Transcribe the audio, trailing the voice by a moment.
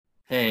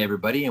Hey,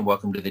 everybody, and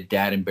welcome to the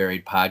Dad and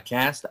Buried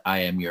podcast. I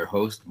am your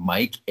host,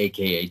 Mike,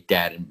 aka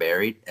Dad and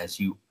Buried.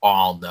 As you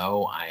all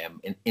know, I am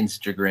an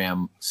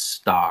Instagram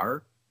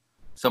star.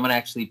 Someone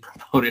actually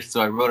promoted, so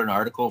I wrote an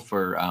article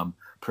for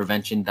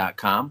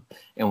prevention.com,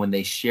 and when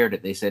they shared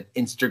it, they said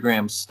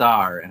Instagram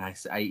star, and I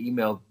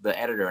emailed the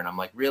editor, and I'm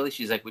like, really?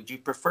 She's like, would you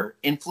prefer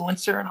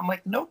influencer? And I'm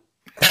like, nope.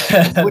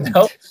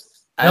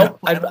 Nope.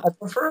 I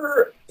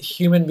prefer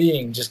human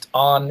being just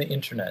on the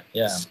internet.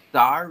 Yeah.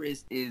 Star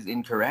is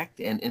incorrect,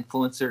 and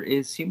influencer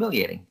is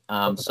humiliating.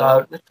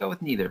 So let's go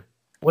with neither.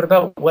 What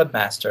about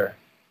webmaster?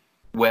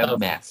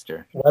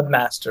 Webmaster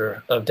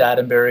of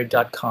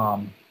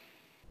dadandburied.com.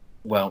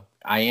 Well,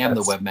 I am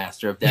the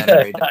webmaster of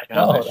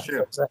dadandburied.com. That's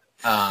true.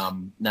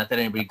 Not that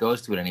anybody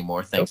goes to it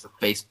anymore, thanks to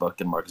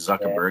Facebook and Mark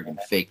Zuckerberg and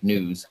fake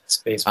news.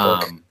 It's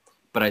Facebook.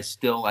 But I'm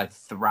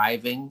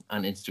thriving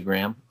on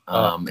Instagram,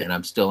 and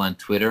I'm still on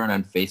Twitter and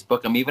on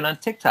Facebook. I'm even on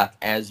TikTok,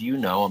 as you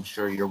know. I'm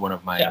sure you're one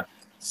of my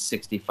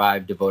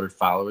 65 devoted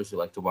followers who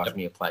like to watch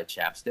me apply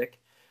chapstick.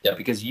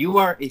 Because you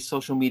are a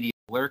social media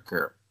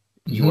lurker.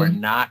 You are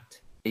not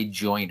a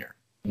joiner.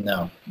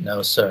 No,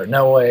 sir.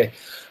 No way.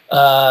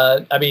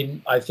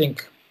 I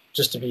think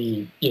just to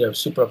be,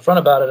 super upfront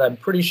about it, I'm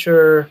pretty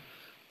sure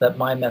that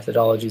my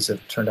methodologies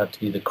have turned out to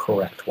be the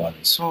correct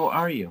ones. Oh,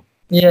 are you?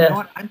 Yeah. You know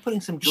what? I'm putting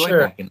some joy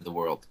back into the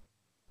world.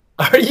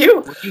 Are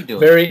you? What are you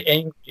doing? Very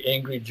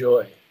angry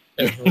joy.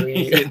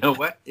 You know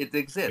what? It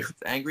exists.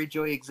 Angry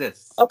joy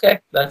exists. Okay,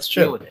 that's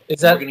true. Deal with it.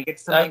 We're going to get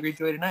some angry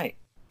joy tonight.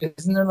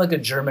 Isn't there like a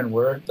German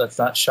word that's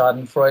not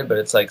Schadenfreude, but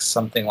it's like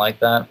something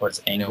like that, where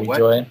it's angry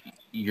joy?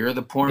 You're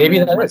the poor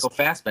man, Michael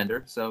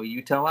Fassbender, so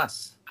you tell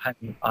us.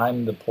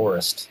 I'm the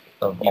poorest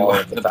of all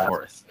of the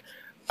poorest.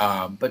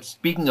 But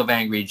speaking of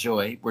angry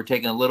joy, we're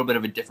taking a little bit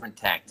of a different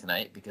tack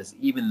tonight because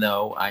even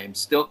though I am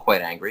still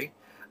quite angry,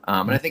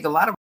 and I think a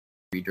lot of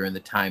angry during the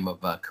time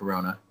of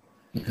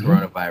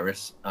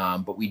coronavirus,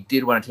 but we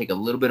did want to take a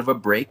little bit of a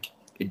break.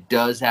 It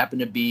does happen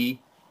to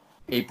be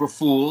April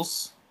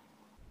Fool's.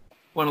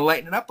 Want to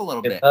lighten it up a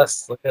little bit.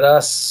 Look at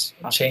us,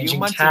 changing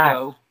tack.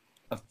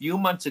 A few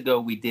months ago,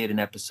 we did an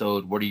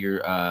episode, what are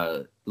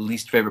your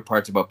least favorite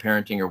parts about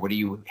parenting, or what do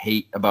you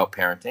hate about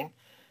parenting?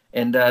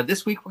 And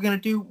this week we're going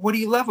to do, what do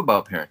you love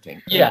about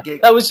parenting? Yeah,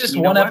 that was just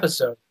one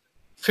episode.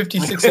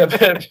 56,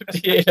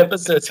 58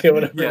 episodes here,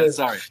 whatever it is.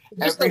 Sorry.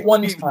 Just that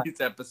one time.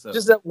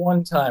 Just that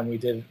one time we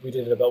did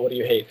it about what do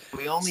you hate.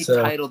 We only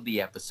titled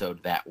the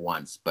episode that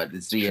once, but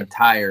it's the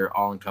entire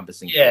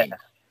all-encompassing thing.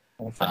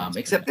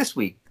 Except this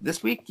week.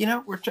 This week,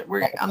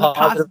 we're on the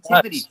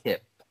positivity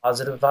tip.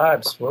 Positive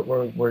vibes.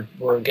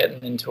 We're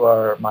getting into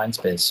our mind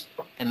space.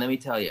 And let me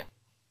tell you,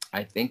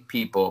 I think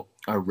people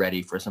are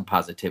ready for some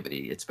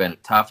positivity. It's been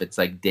tough. It's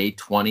like day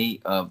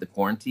 20 of the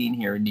quarantine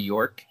here in New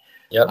York.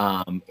 Yep.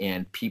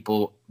 And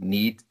people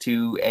need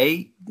to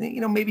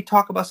maybe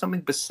talk about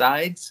something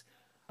besides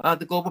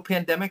the global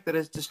pandemic that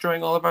is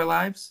destroying all of our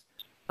lives.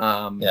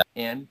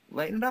 And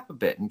lighten it up a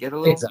bit and get a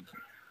little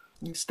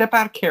step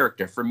out of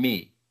character for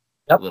me.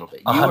 A little bit.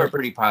 You 100%. Are a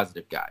pretty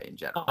positive guy in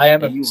general. I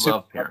am. And you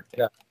love parenting.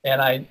 Yeah.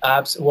 And I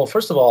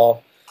first of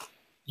all,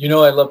 I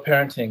love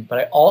parenting, but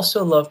I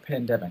also love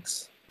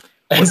pandemics.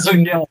 As you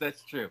know,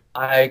 that's true.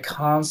 I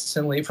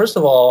constantly, first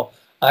of all,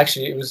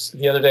 actually, it was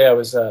the other day. I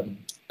was I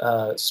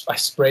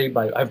sprayed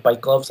I have bike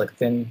gloves, like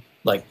thin,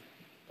 like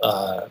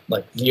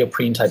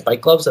neoprene type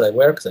bike gloves that I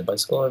wear because I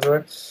bicycle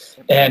everywhere.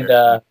 And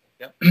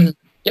yep.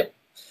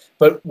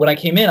 But when I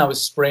came in, I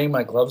was spraying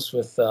my gloves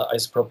with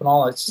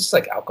isopropanol. It's just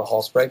like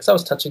alcohol spray because I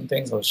was touching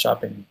things. I was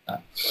shopping.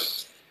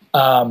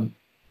 And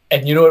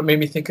you know what it made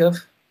me think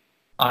of?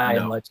 I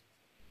Am Legend.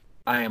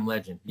 I Am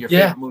Legend. Your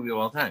favorite movie of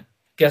all time.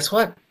 Guess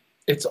what?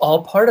 It's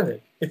all part of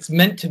it. It's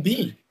meant to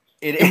be.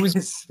 It was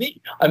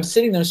me. I'm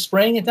sitting there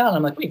spraying it down.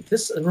 I'm like, wait,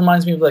 this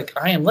reminds me of like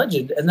I Am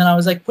Legend. And then I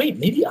was like, wait,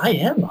 maybe I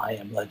am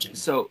Legend.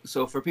 So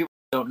for people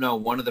who don't know,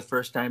 one of the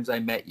first times I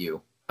met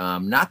you,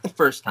 not the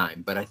first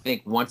time, but I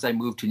think once I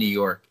moved to New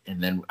York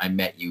and then I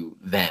met you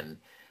then,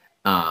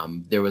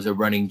 there was a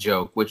running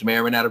joke, which may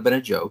or may not have been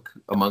a joke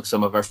among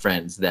some of our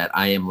friends, that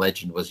I Am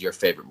Legend was your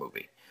favorite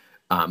movie.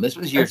 This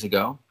was years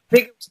ago. I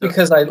think it's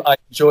because I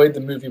enjoyed the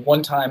movie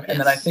one time, and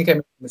then I think I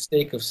made the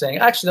mistake of saying,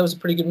 actually, that was a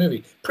pretty good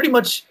movie. Pretty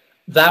much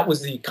that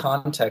was the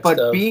context.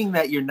 But being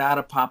that you're not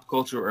a pop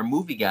culture or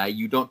movie guy,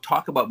 you don't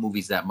talk about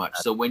movies that much.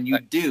 So when you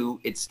do,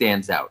 it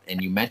stands out.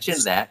 And you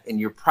mentioned that, and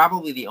you're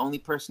probably the only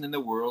person in the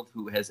world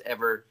who has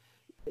ever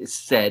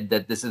said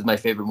that this is my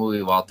favorite movie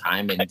of all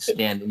time,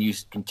 and you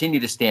continue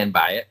to stand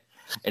by it.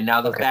 And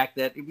now the fact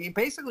that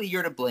basically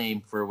you're to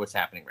blame for what's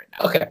happening right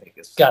now. Okay,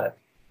 got it.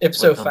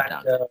 Ipso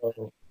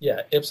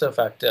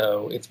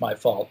facto, it's my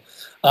fault.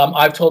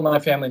 I've told my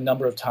family a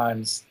number of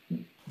times,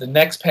 the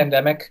next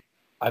pandemic,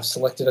 I've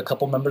selected a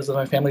couple members of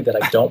my family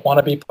that I don't want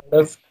to be part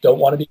of, don't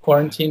want to be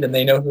quarantined, and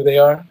they know who they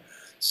are.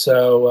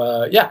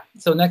 So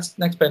so next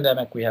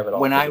pandemic we have it all.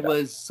 When I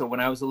was a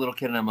little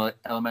kid in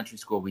elementary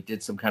school, we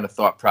did some kind of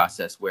thought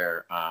process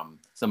where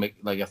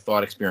like a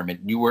thought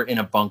experiment. You were in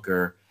a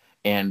bunker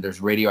and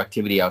there's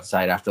radioactivity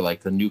outside after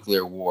like the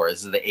nuclear war.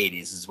 This is the 80s.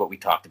 This is what we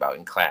talked about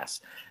in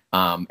class.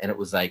 And it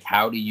was like,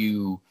 who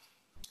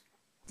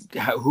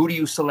do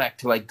you select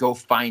to like go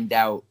find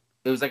out?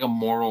 It was like a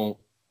moral,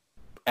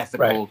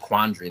 ethical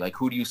quandary. Like,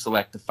 who do you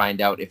select to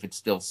find out if it's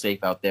still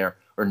safe out there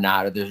or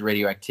not, or there's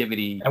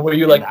radioactivity? And were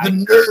you like, the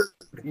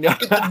nerd? No. Get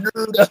the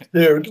nerd out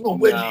there. Give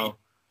away. No.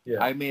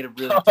 Yeah. I made a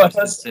really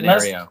twisted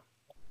scenario.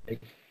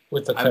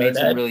 With the I made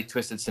some really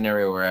twisted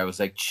scenario where I was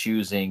like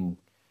choosing,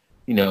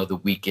 the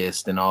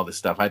weakest and all this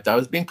stuff. I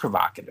was being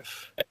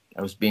provocative.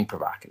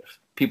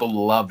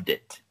 People loved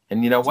it.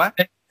 And you know what?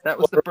 That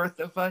was the birth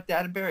of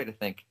Dad and Buried, I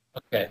think.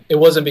 Okay. It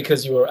wasn't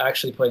because you were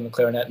actually playing the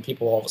clarinet and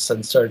people all of a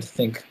sudden started to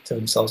think to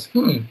themselves,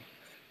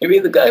 maybe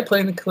the guy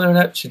playing the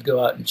clarinet should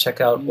go out and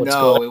check out what's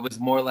going on. No, it was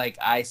more like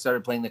I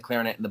started playing the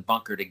clarinet in the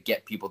bunker to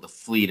get people to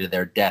flee to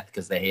their death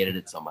because they hated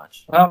it so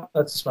much. Well,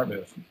 that's a smart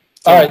move.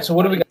 All right, so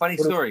what do we got? Funny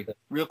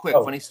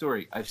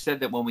story. I've said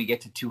that when we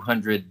get to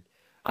 200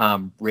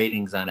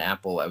 ratings on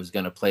Apple, I was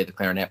going to play the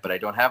clarinet, but I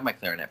don't have my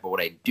clarinet. But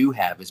what I do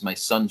have is my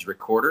son's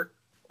recorder.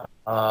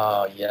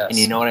 Oh, yes. And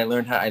you know what I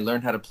learned? I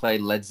learned how to play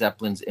Led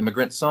Zeppelin's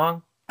Immigrant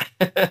Song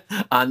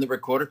on the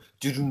recorder.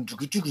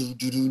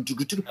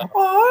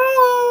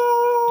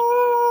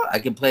 I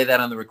can play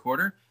that on the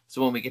recorder.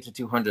 So when we get to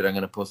 200, I'm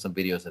going to post some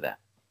videos of that.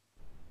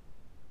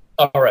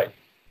 All right.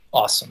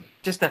 Awesome.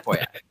 Just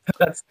FYI.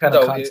 That's kind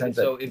of content.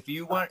 So if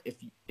you want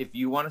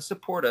to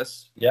support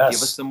us, yes,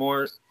 give us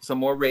some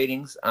more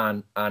ratings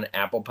on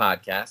Apple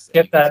Podcasts.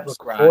 Get that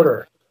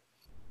recorder.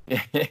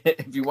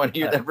 If you want to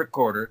hear that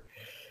recorder,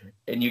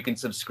 and you can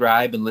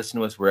subscribe and listen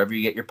to us wherever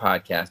you get your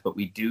podcast. But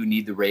we do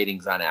need the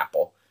ratings on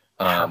Apple.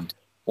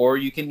 Or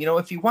you can,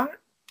 if you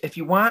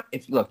want,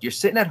 look, you're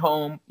sitting at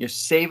home, you're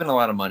saving a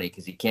lot of money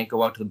because you can't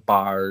go out to the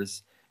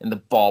bars and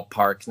the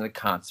ballparks and the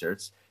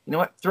concerts. You know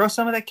what? Throw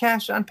some of that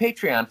cash on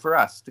Patreon for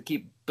us to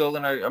keep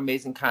building our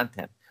amazing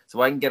content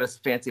so I can get a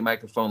fancy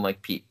microphone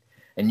like Pete.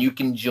 And you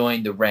can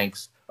join the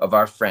ranks of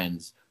our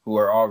friends who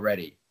are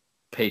already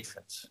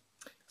patrons.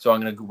 So I'm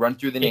going to run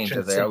through the names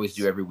as I always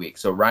do every week.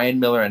 So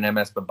Ryan Miller and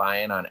MS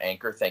Babayan on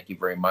Anchor. Thank you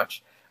very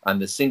much. On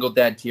the single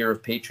dad tier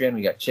of Patreon,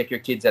 we got Check Your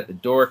Kids at the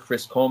Door,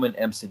 Chris Coleman,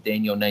 M.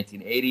 Cedeno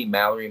 1980,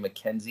 Mallory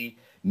McKenzie,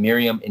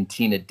 Miriam and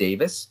Tina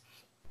Davis.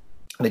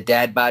 The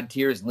dad bod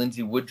tier is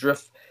Lindsay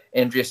Woodruff,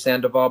 Andrea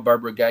Sandoval,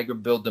 Barbara Geiger,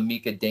 Bill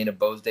D'Amica, Dana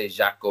Bosday,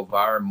 Jacques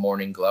Govar, and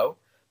Morning Glow.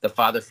 The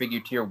father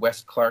figure tier,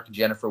 Wes Clark,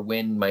 Jennifer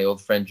Wynn, my old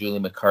friend Julie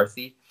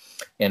McCarthy,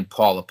 and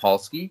Paul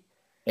Apolsky.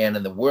 And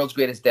in the world's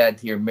greatest dad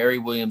tier, Mary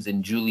Williams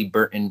and Julie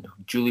Burton.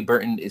 Julie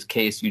Burton is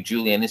KSU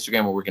Julie on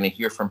Instagram, where we're going to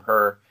hear from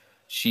her.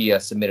 She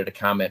submitted a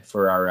comment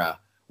for our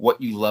What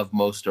You Love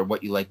Most or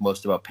What You Like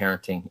Most About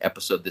Parenting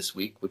episode this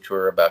week, which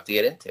we're about to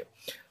get into.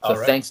 So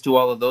thanks to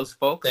all of those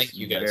folks. Thank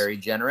you, guys. Very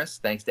generous.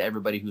 Thanks to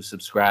everybody who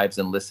subscribes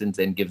and listens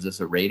and gives us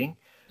a rating.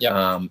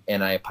 Yep.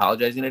 And I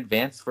apologize in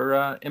advance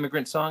for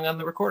Immigrant Song on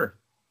the recorder.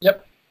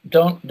 Yep.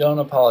 Don't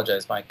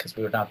apologize, Mike, because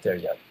we're not there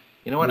yet.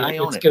 You know what? I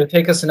own it. It's going to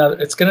take us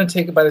it's going to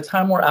take, by the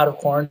time we're out of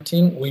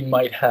quarantine, we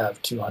might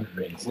have 200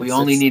 ratings. We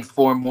only need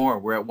 4 more.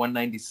 We're at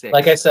 196.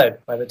 Like I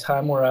said, by the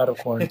time we're out of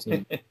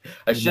quarantine.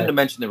 I shouldn't have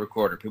mentioned the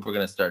recorder. People are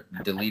going to start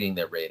deleting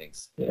their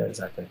ratings. Yeah,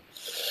 exactly.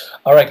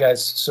 All right,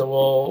 guys.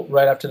 So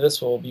right after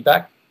this, we'll be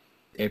back.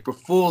 April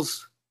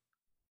Fools.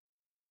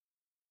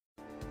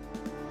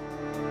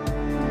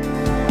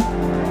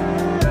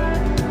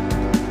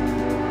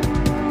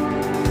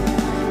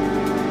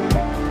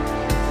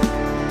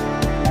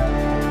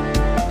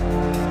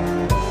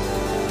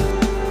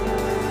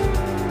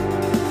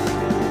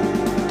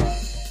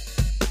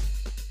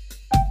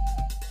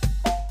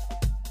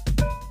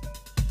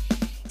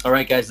 All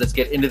right, guys, let's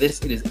get into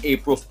this. It is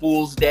April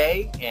Fool's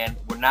Day, and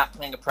we're not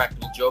playing a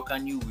practical joke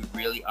on you. We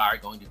really are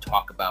going to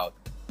talk about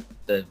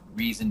the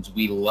reasons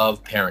we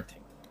love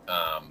parenting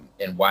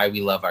and why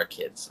we love our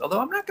kids. Although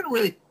I'm not going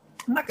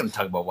to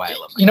talk about why I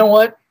love. You know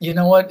what?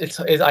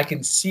 I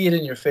can see it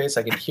in your face.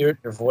 I can hear it in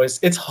your voice.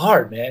 It's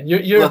hard, man.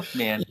 Look,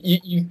 man.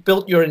 You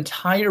built your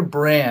entire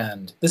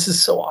brand. This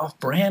is so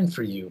off-brand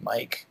for you,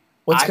 Mike.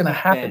 What's going to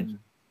happen?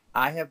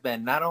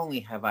 Not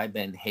only have I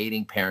been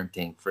hating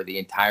parenting for the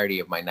entirety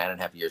of my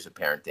 9.5 years of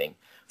parenting,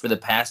 for the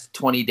past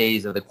 20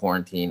 days of the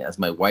quarantine, as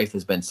my wife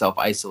has been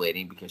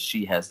self-isolating because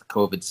she has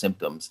COVID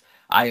symptoms,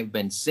 I have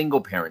been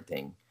single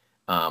parenting,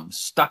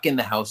 stuck in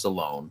the house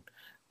alone.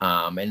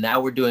 And now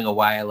we're doing a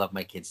Why I Love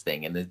My Kids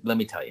thing. And let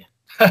me tell you,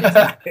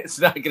 it's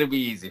not going to be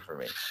easy for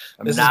me.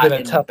 I'm not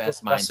in the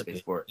best mind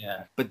space for it.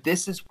 Yeah. But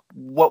this is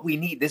what we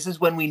need. This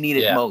is when we need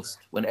it most.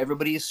 When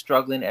everybody is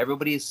struggling,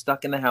 everybody is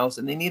stuck in the house,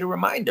 and they need a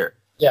reminder.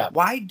 Yeah.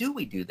 Why do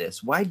we do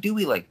this? Why do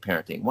we like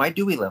parenting? Why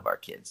do we love our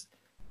kids?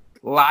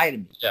 Lie to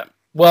me. Yeah.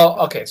 Well,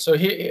 okay. So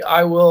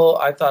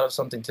I thought of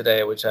something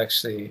today, which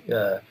actually,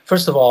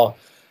 first of all,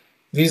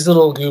 these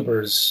little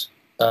goobers,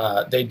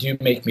 they do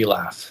make me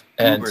laugh.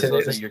 And Goobers,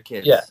 those are your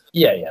kids.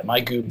 Yeah.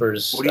 My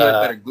goobers. What do you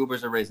like better,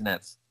 goobers or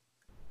raisinets?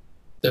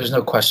 There's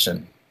no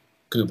question.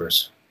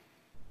 Goobers.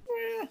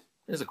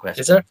 There's a question.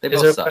 Is there? They Is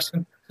both there a suck.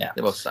 question? Yeah.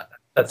 They both suck.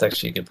 That's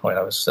actually a good point.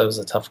 That was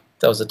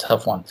a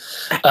tough one.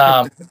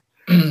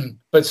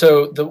 But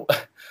so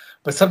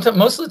But sometimes,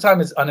 most of the time,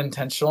 it's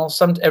unintentional.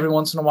 Every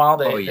once in a while,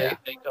 they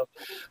go.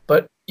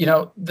 But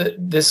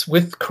this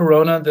with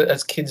Corona,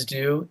 as kids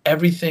do,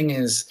 everything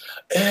is,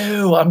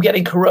 oh, I'm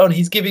getting Corona.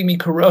 He's giving me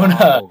Corona.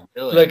 Oh,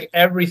 really? Like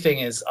everything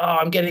is, oh,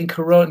 I'm getting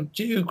Corona.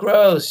 Dude,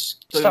 gross.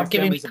 So Stop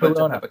giving me Corona. A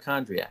bunch of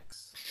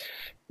hypochondriacs.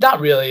 Not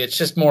really. It's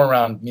just more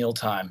around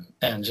mealtime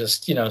and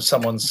just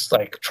someone's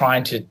like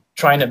trying to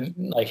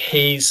like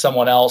haze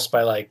someone else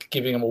by like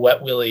giving them a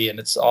wet willy, and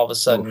it's all of a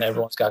sudden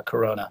everyone's got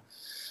Corona.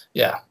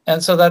 Yeah,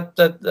 and so that.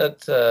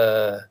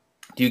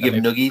 Do you give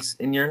noogies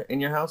in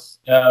your house?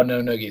 No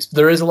noogies.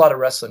 There is a lot of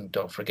wrestling.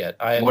 Don't forget.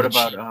 I am. What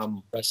about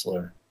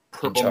wrestler?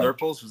 Purple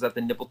nurples? Was that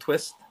the nipple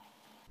twist?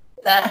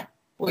 Nah.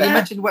 Well, you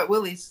mentioned wet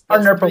willies.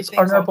 Our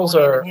nurples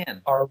are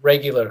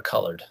regular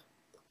colored,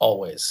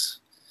 always.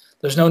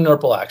 There's no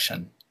nurple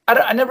action.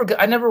 I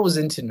never was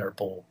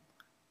into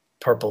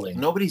purpling.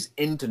 Nobody's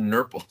into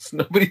nurples.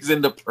 Nobody's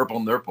into purple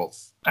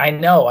nurples. I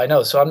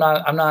know. So I'm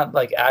not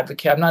like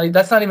advocate.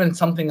 That's not even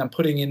something I'm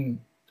putting in.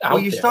 Well,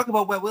 you're talking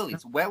about wet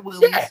willies,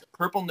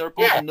 purple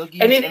nurples,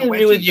 noogies, and anything to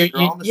do with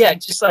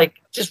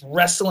just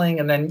wrestling,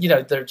 and then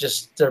they're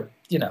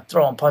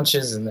throwing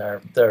punches, and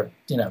they're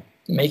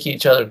making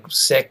each other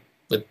sick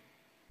with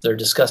their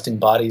disgusting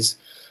bodies.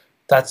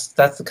 That's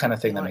the kind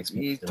of thing that makes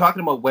me.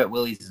 Talking about wet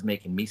willies is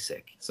making me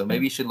sick. So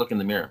maybe you should look in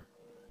the mirror.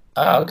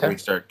 Okay. Before you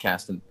start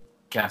casting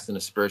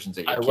aspersions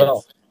at your kids. I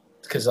will,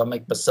 because I'll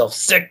make myself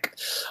sick.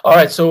 All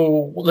right,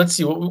 so let's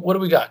see. What do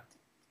we got?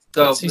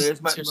 So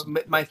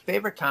my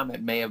favorite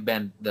comment may have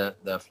been the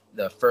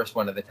first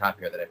one at the top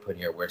here that I put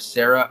here, where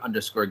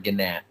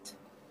Sarah_Gannat,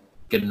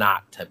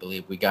 I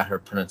believe we got her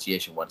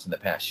pronunciation once in the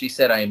past. She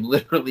said, "I am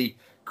literally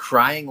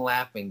crying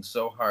laughing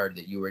so hard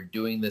that you are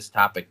doing this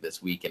topic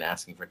this week and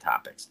asking for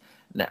topics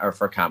or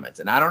for comments."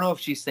 And I don't know if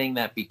she's saying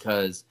that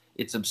because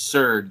it's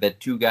absurd that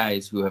two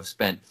guys who have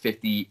spent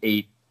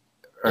 58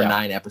 or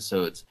 9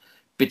 episodes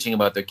bitching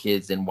about their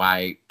kids and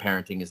why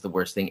parenting is the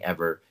worst thing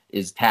ever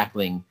is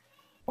tackling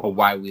a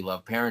why we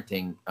love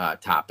parenting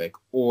topic,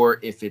 or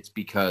if it's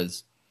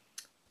because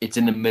it's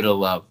in the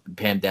middle of the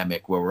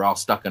pandemic where we're all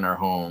stuck in our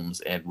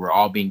homes and we're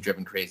all being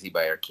driven crazy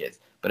by our kids.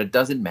 But it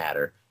doesn't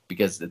matter,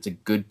 because it's a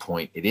good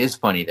point. It is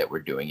funny that we're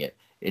doing it.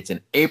 It's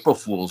an April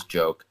Fool's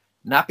joke,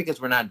 not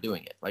because we're not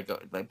doing it. Like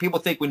people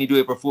think when you do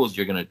April Fool's,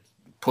 you're going to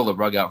pull a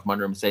rug out from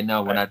under them and say,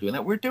 no, we're not doing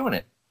that. We're doing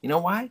it. You know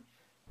why?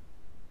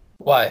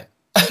 Why?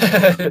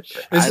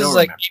 This is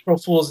like April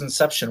Fool's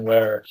Inception,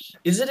 where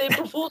is it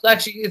April Fool's?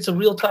 Actually, it's a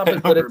real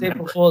topic, but it's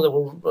April Fool's that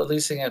we're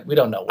releasing it. We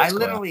don't know what's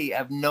going on. I literally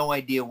have no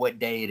idea what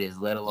day it is,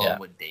 let alone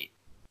what date.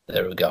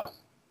 There we go.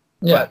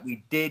 Yeah. But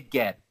we did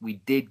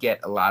get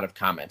a lot of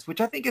comments, which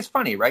I think is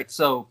funny, right?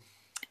 So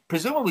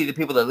presumably the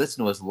people that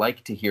listen to us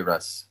like to hear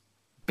us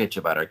bitch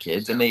about our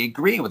kids, and they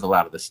agree with a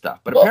lot of this stuff.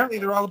 But apparently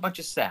they're all a bunch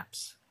of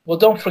saps. Well,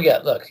 don't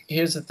forget, look,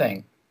 here's the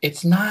thing.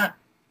 It's not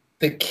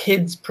the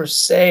kids per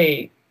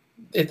se.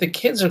 If the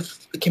kids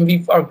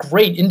are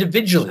great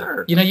individually.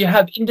 Sure. You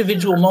have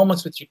individual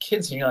moments with your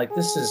kids, and you're like,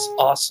 this is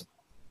awesome.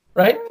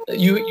 Right?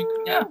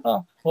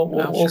 We'll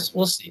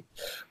see.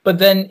 But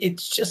then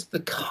it's just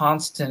the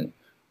constant.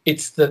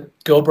 It's the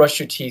go brush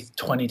your teeth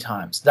 20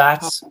 times.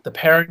 That's the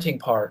parenting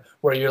part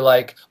where you're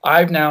like,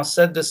 I've now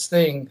said this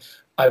thing,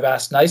 I've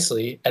asked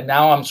nicely, and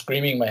now I'm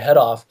screaming my head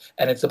off.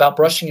 And it's about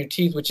brushing your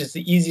teeth, which is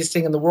the easiest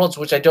thing in the world,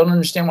 which I don't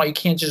understand why you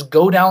can't just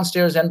go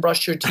downstairs and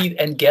brush your teeth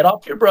and get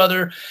off your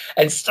brother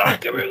and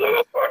start giving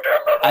them.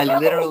 I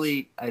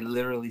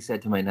literally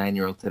said to my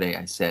 9-year-old today,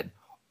 I said,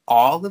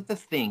 all of the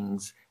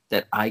things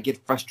that I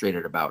get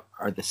frustrated about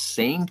are the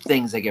same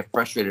things I get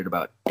frustrated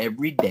about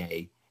every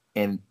day,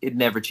 and it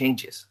never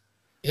changes.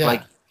 Yeah.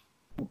 Like,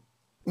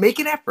 make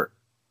an effort.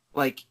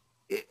 Like,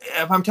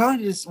 if I'm telling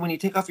you this, when you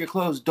take off your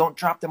clothes, don't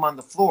drop them on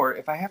the floor.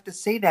 If I have to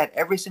say that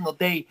every single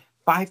day,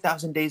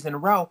 5,000 days in a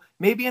row,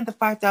 maybe in the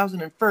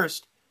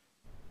 5,001st,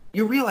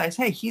 you realize,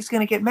 hey, he's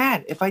going to get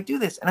mad if I do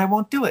this, and I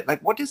won't do it.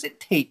 Like, what does it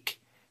take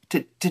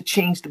to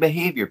change the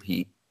behavior,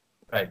 Pete?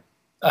 Right.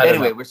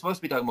 Anyway, we're supposed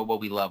to be talking about what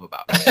we love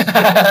about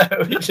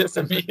it. We just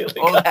immediately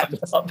old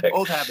habits die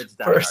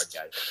hard,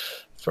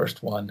 guys.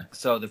 First one.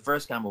 So the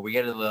first comment, we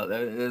get a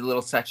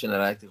little section that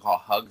I like to call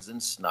Hugs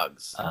and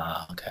Snugs,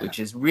 which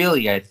is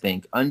really, I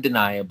think,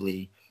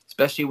 undeniably,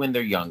 especially when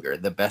they're younger,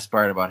 the best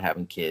part about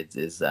having kids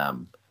is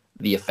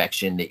the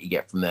affection that you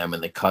get from them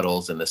and the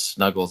cuddles and the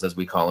snuggles, as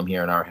we call them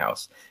here in our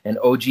house. And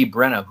OG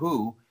Brenna,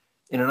 who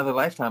in another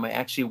lifetime I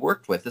actually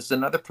worked with. This is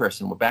another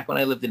person. Back when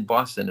I lived in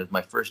Boston, it was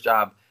my first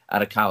job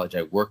out of college.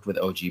 I worked with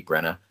OG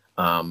Brenna.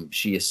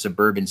 She is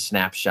Suburban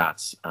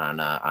Snapshots on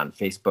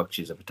Facebook.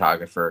 She's a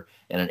photographer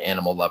and an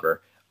animal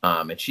lover.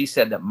 And she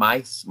said that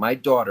my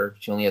daughter,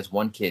 she only has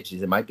one kid. She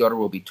said, my daughter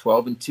will be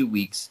 12 in 2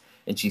 weeks,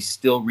 and she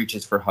still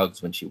reaches for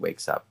hugs when she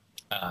wakes up.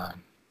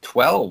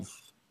 12.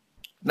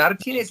 Not a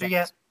teenager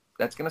yet.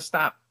 That's going to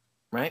stop,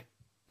 right?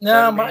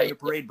 No, your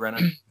parade,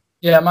 Brenna.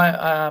 Yeah,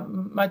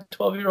 my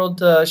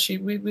 12-year-old,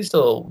 we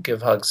still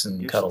give hugs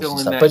and cuddles and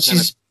stuff. But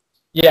she's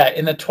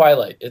in the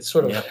twilight. It's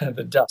sort of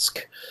the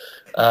dusk,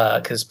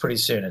 because pretty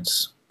soon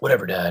it's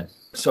whatever, Dad.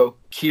 So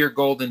Kier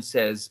Golden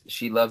says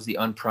she loves the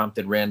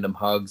unprompted random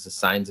hugs, the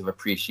signs of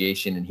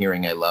appreciation, and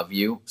hearing "I love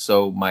you."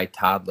 So my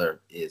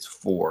toddler is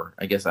 4.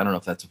 I guess I don't know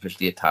if that's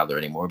officially a toddler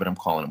anymore, but I'm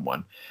calling him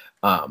one.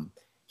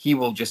 He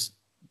will just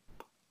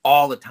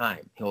all the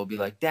time. He'll be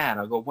like, "Dad,"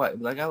 I'll go, "What?" He'll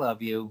be like, "I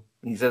love you."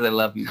 He says, "I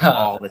love you"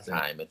 all the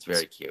time. It's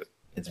very cute.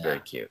 It's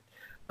very cute.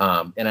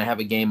 And I have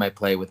a game I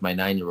play with my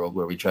 9-year-old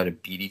where we try to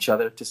beat each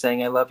other to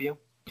saying "I love you."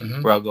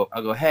 Mm-hmm. Where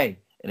I'll go, "Hey,"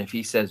 and if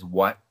he says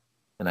 "What,"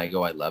 and I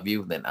go, "I love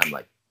you," then I'm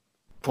like,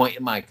 point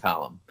in my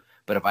column.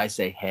 But if I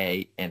say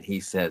 "Hey" and he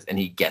says and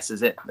he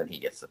guesses it, then he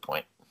gets the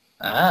point.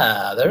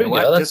 There we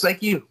go. Just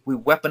like you, we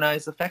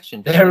weaponize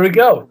affection. There we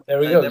go.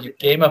 You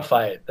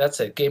gamify it. That's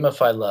it.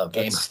 Gamify love.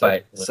 Gamify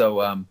it.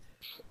 So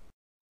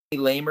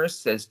Lamer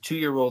says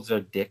 2-year-olds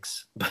are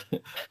dicks,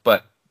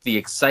 but the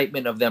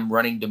excitement of them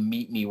running to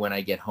meet me when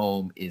I get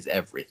home is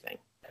everything.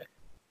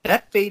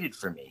 That faded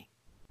for me.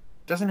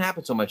 Doesn't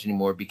happen so much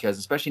anymore because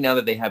especially now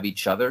that they have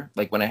each other,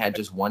 like when I had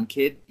just one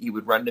kid, he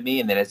would run to me,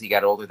 and then as he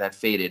got older, that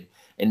faded.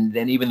 And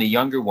then even the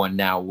younger one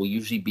now will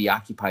usually be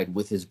occupied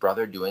with his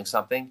brother doing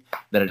something,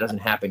 then it doesn't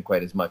happen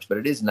quite as much. But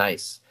it is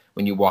nice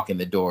when you walk in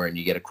the door and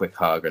you get a quick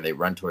hug or they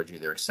run towards you.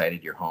 They're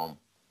excited you're home.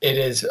 It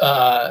is.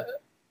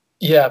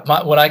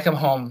 When I come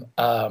home,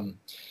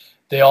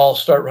 they all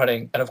start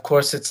running. And of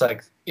course, it's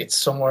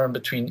somewhere in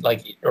between,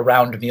 like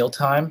around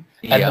mealtime.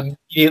 And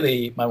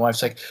immediately my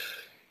wife's like,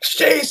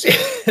 "Stacy!"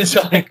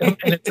 So I come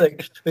in, it's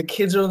like the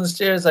kids are on the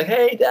stairs, like,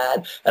 "Hey,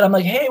 Dad!" And I'm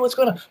like, "Hey, what's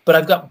going on?" But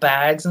I've got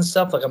bags and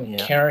stuff, like I'm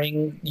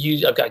carrying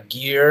you. I've got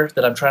gear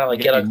that I'm trying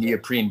to get on.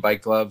 Neoprene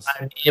bike gloves.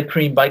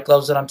 Neoprene bike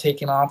gloves that I'm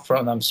taking off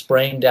from. I'm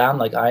spraying down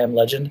like I Am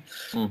Legend,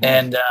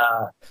 and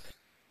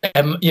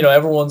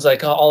everyone's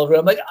like all over.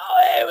 I'm like,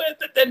 "Oh,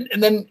 hey!"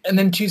 And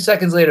then 2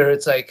 seconds later,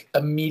 it's like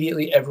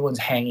immediately everyone's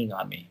hanging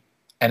on me,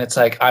 and it's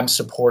like I'm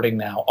supporting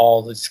now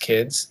all these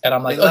kids, and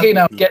I'm like, "Okay,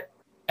 now get."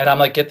 And I'm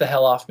like, "Get the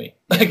hell off me!"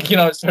 Like,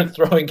 I start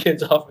throwing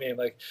kids off me. And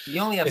like, you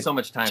only have so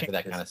much time for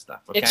that kind of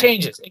stuff. Okay? It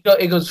changes.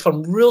 It goes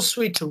from real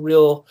sweet to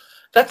real.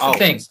 That's the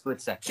thing.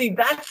 Split second. See,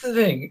 that's the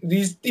thing.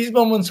 These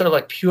moments are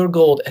like pure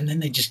gold, and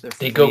then they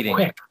go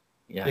quick.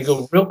 Yes. They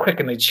go real quick,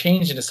 and they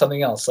change into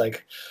something else.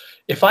 Like,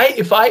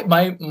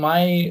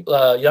 my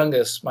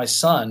youngest, my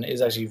son,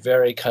 is actually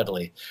very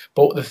cuddly.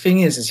 But the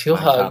thing is he'll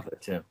hug,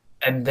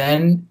 and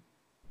then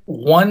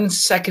 1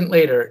 second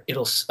later,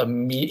 he'll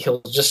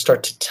just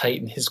start to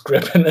tighten his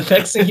grip, and the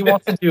next thing he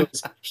wants to do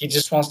is he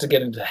just wants to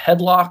get into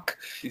headlock.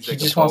 He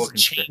just wants to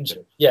change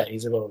it. Yeah,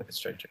 he's a boa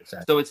constrictor.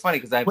 Exactly. So it's funny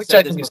because I've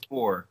said this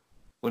before.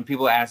 When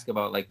people ask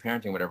about like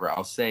parenting, whatever,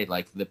 I'll say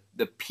like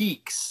the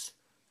peaks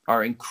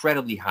are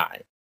incredibly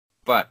high,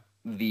 but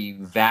the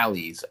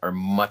valleys are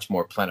much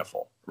more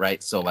plentiful,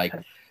 right? So like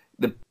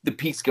the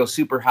peaks go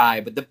super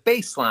high, but the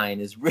baseline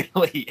is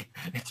really,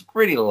 it's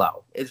pretty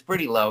low. It's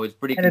pretty low. It's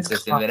pretty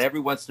consistent. And every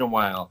once in a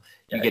while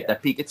you get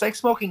that peak. It's like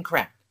smoking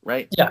crack,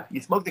 right? Yeah.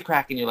 You smoke the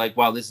crack and you're like,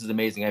 wow, this is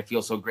amazing. I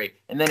feel so great.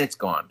 And then it's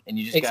gone. And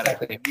you just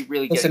you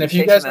really listen, if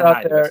you guys are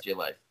out there,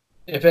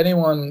 if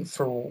anyone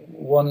for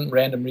one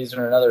random reason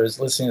or another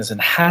is listening to this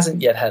and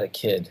hasn't yet had a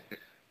kid,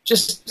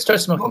 just start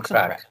smoking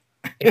crack.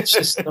 It's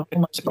just so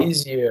much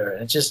easier,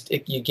 and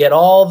you get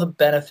all the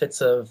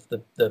benefits of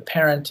the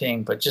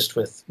parenting, but just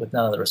with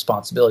none of the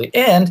responsibility.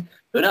 And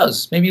who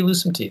knows, maybe you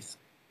lose some teeth.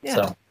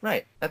 Yeah,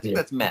 right.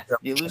 That's meth.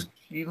 You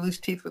lose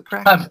teeth with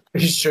crack. I'm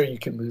pretty sure you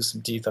can lose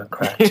some teeth on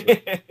crack too.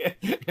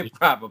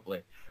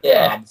 Probably.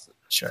 Yeah.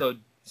 Sure.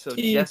 So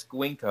Jess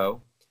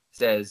Gwinko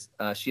says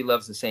she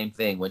loves the same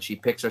thing. When she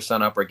picks her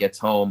son up or gets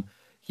home,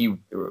 he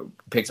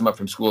picks him up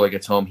from school or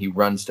gets home, he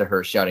runs to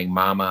her shouting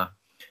 "Mama."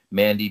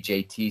 Mandy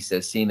JT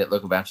says, seeing that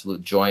look of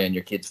absolute joy on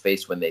your kid's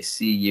face when they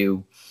see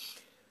you.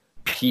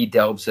 P.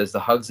 Delb says, the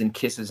hugs and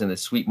kisses and the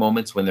sweet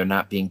moments when they're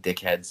not being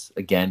dickheads.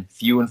 Again,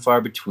 few and far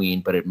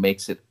between, but it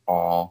makes it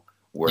all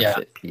worth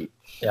it, Pete.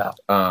 Yeah.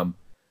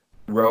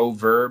 Roe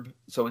Verb.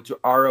 So it's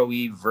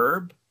ROE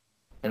Verb.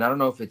 And I don't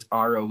know if it's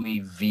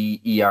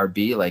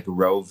ROEVERB, like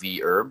Roe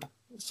v. Herb,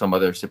 some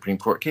other Supreme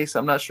Court case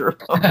I'm not sure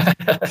about.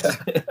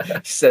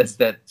 Says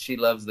that she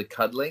loves the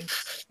cuddling,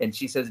 and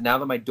she says now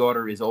that my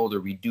daughter is older,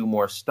 we do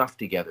more stuff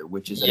together,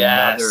 which is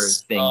another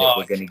thing that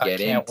we're going to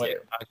get into.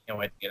 I can't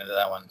wait to get into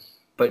that one.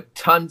 But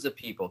tons of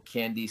people,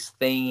 Candice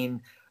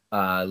Thane,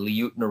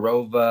 Liut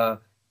Narova,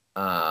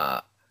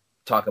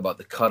 talk about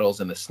the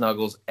cuddles and the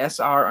snuggles.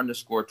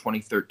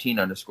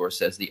 SR_2013_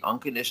 says the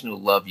unconditional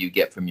love you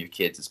get from your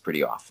kids is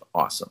pretty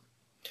awesome.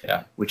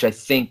 Yeah, which I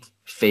think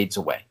fades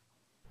away.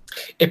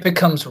 It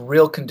becomes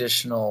real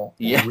conditional.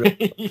 Yeah.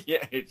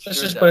 Let's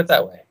just put it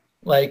that way.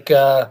 Like,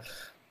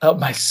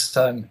 my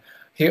son,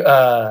 he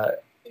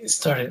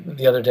started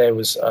the other day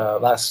was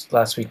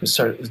last week was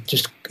started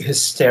just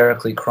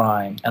hysterically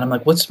crying, and I'm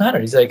like, "What's the matter?"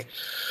 He's like,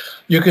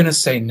 "You're gonna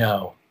say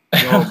no."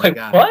 Oh my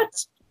God.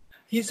 What?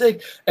 He's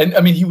like, and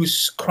I mean, he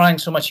was crying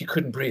so much he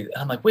couldn't breathe.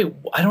 And I'm like, "Wait,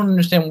 I don't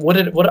understand. What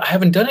I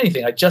haven't done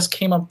anything. I just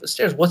came up the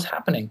stairs. What's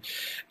happening?"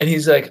 And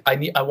he's like,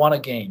 I want a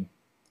game.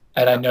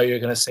 And I know you're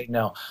going to say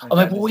no. I'm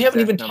like, well, we haven't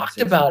even talked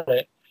about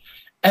it.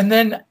 And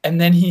then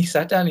he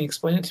sat down and he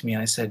explained it to me.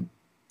 And I said,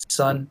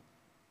 son,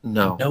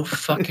 No. No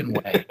fucking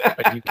way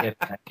are you getting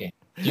that game.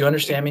 Do you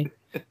understand me?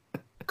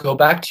 Go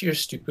back to your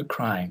stupid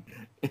crying.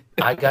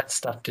 I got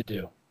stuff to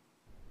do.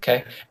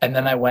 Okay? And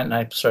then I went and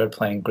I started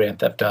playing Grand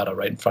Theft Auto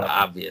right in front of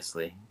me.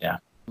 Obviously. Yeah.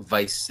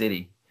 Vice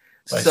City.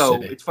 Vice So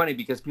City. it's funny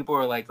because people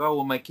are like, oh,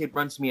 well, my kid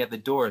runs to me at the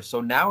door.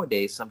 So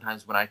nowadays,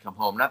 sometimes when I come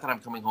home, not that I'm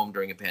coming home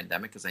during a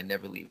pandemic because I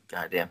never leave the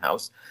goddamn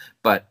house,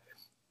 but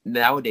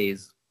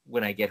nowadays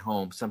when I get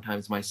home,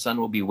 sometimes my son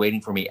will be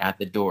waiting for me at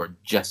the door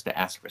just to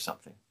ask for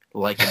something.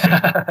 Like,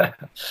 Dad,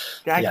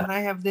 Yeah. can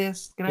I have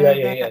this? Can I Yeah, have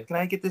yeah, that? yeah. Can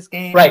I get this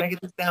game? Right. Can I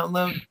get this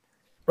download?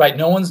 Right.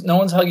 No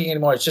one's hugging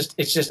anymore. It's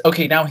just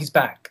okay. Now he's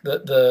back.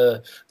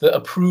 The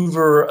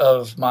approver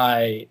of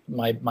my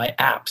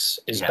apps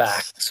is Yes.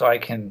 back, so I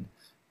can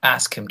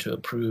ask him to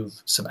approve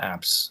some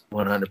apps.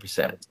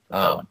 100%.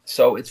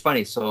 So it's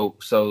funny. So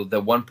the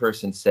one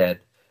person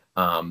said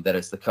that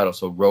it's the cuddle.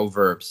 So Roe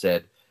Verb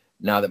said,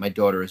 now that my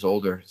daughter is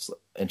older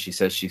and she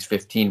says she's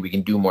 15, we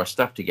can do more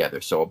stuff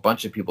together. So a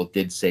bunch of people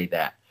did say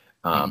that.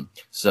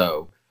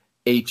 So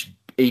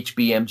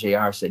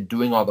HBMJR said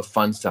doing all the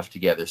fun stuff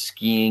together,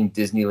 skiing,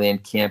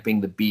 Disneyland, camping,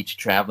 the beach,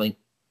 traveling,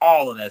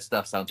 all of that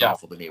stuff sounds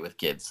awful to me with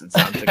kids. It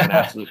sounds like an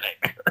absolute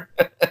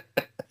nightmare.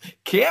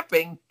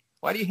 Camping?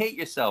 Why do you hate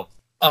yourself?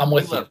 I'm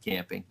with you. you. Love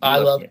camping. I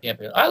love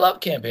camping. I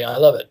love camping. I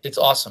love it. It's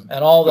awesome.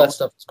 And all that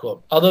stuff is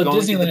cool. Although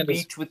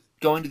Disneyland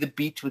going to the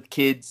beach with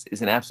kids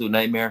is an absolute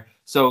nightmare.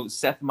 So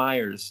Seth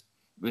Meyers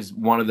was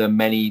one of the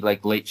many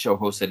like late show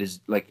hosts that is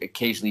like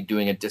occasionally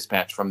doing a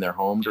dispatch from their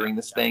home during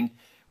this thing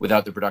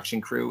without the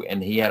production crew.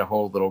 And he had a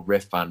whole little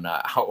riff on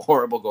how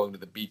horrible going to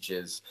the beach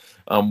is,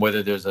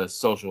 whether there's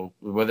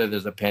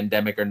a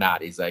pandemic or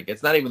not. He's like,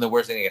 it's not even the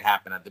worst thing that could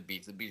happen at the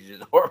beach. The beach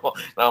is horrible.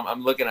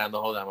 I'm looking at him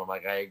the whole time. I'm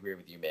like, I agree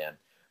with you, man.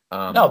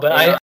 No,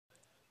 but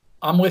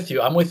I'm with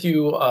you. I'm with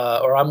you,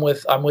 or I'm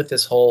with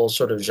this whole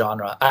sort of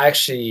genre. I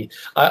think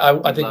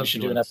we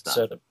should do an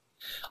episode.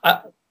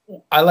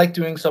 I like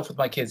doing stuff with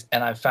my kids,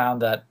 and I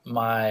found that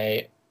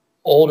my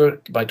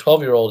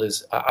 12-year-old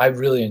I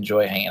really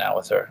enjoy hanging out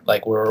with her.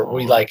 Like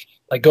we like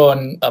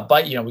going a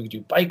bike. You know, we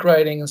do bike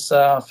riding and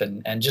stuff,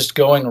 and just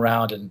going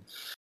around and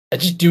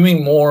just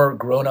doing more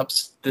grown up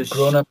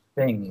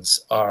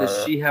things.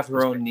 Does she have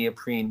her own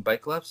neoprene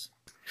bike gloves?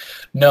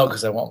 No,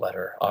 because I won't let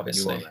her,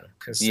 obviously.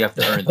 Because you have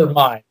to earn them.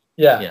 Mine.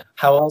 Yeah.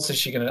 How else is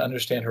she going to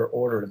understand her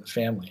order in the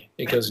family?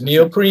 It goes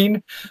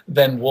neoprene,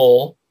 then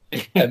wool,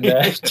 and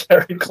then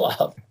terry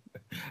cloth.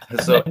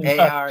 So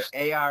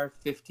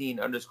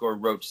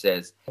AR15_Roach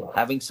says,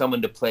 having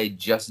someone to play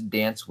Just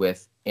Dance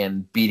with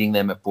and beating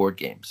them at board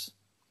games.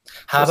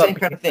 How about same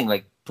kind of thing,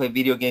 like play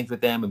video games with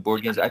them and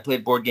board games. I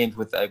played board games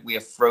with, we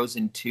have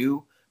Frozen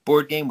 2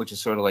 board game, which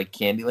is sort of like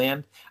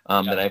Candyland,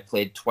 that I've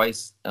played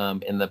twice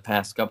in the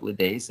past couple of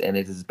days, and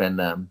it has been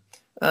a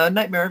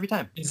nightmare every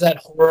time. Is that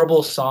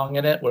horrible song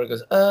in it where it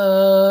goes,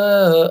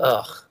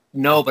 ugh?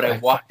 No, but I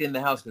walked in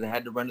the house because I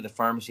had to run to the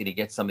pharmacy to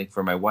get something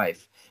for my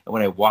wife. And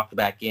when I walked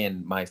back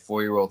in, my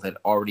 4-year-old had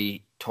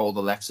already told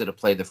Alexa to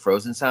play the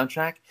Frozen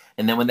soundtrack.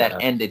 And then when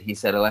that ended, he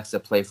said, Alexa,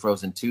 play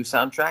Frozen 2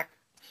 soundtrack.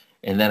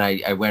 And then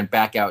I went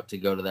back out to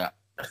go to the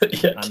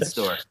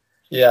store.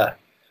 Yeah.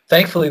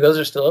 Thankfully, those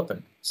are still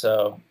open.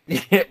 So,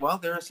 well,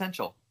 they're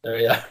essential.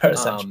 They're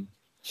essential.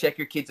 Check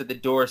your kids at the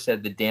door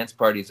said the dance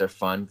parties are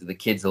fun because the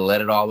kids will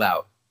let it all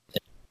out.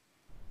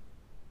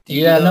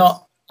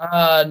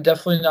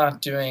 Definitely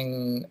not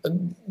doing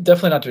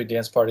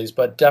dance parties,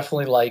 but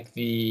definitely like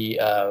the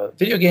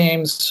video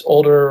games,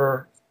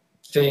 older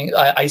thing,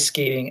 ice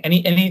skating,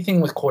 anything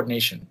with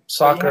coordination,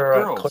 soccer.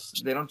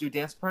 Girls, they don't do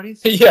dance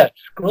parties. Yeah,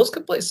 girls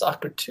can play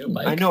soccer too,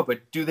 Mike. I know, but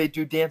do they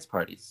do dance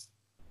parties?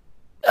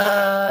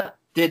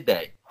 Did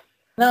they?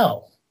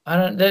 No, I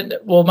don't.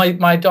 Well,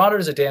 my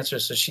daughter's a dancer,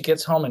 so she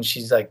gets home and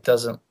she's like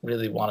doesn't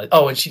really want to.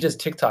 Oh, and she does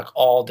TikTok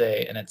all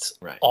day, and it's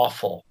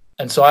awful.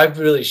 And so I've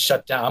really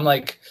shut down. I'm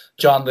like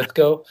John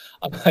Lithgow.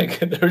 I'm like,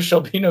 there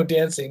shall be no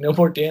dancing, no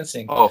more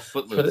dancing. Oh,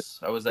 Footloose.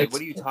 I was like,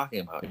 what are you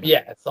talking about?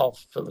 Yeah, it's all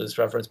Footloose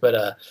reference,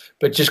 but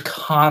just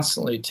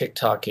constantly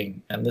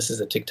TikToking. And this is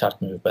a TikTok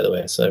move, by the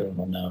way, so everyone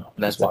will know.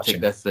 That's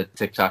the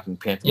TikToking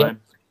pantomime.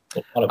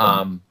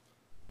 Yeah.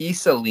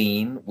 Issa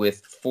Lean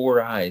with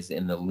 4 eyes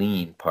in the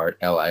lean part,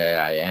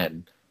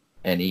 Liin.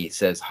 And he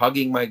says,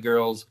 hugging my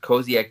girls,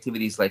 cozy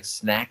activities like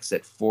snacks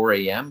at 4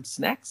 a.m.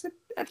 Snacks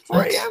at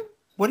 4 a.m.?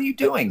 What are you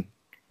doing?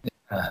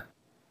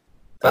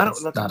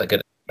 That's not a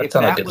good. If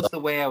that was the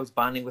way I was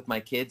bonding with my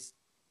kids,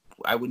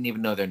 I wouldn't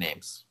even know their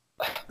names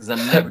because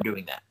I'm never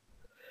doing that.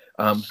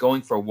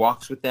 Going for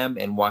walks with them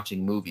and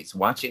watching movies.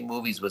 Watching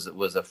movies was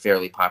a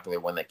fairly popular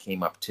one that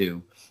came up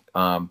too.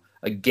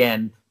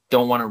 Again,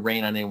 don't want to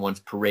rain on anyone's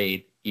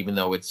parade, even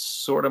though it's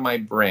sort of my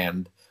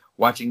brand.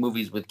 Watching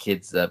movies with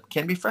kids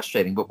can be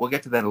frustrating, but we'll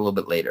get to that a little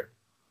bit later.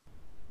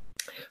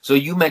 So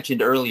you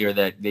mentioned earlier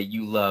that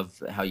you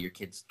love how your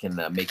kids can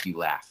make you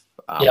laugh,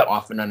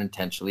 often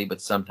unintentionally,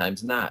 but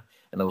sometimes not.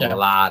 And a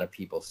lot of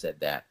people said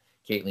that.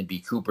 Caitlin B.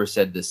 Cooper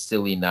said the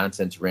silly,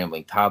 nonsense,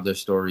 rambling toddler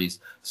stories.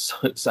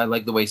 So I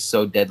like the way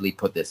So Deadly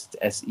put this.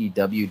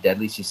 SEW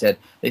Deadly. She said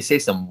they say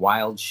some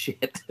wild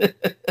shit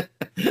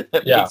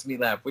that makes me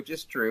laugh, which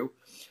is true.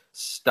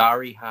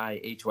 Starry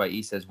High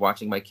HYE says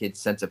watching my kids'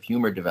 sense of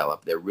humor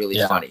develop. They're really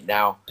funny.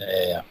 Now,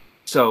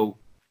 so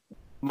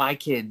my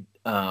kid,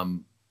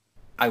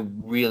 I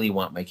really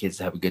want my kids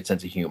to have a good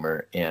sense of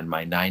humor, and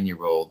my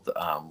 9-year-old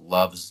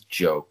loves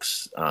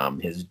jokes.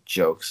 His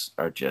jokes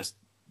are just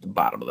the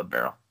bottom of the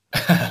barrel.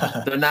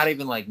 They're not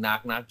even like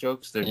knock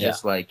jokes. They're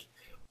just like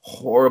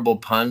horrible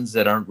puns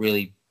that aren't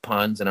really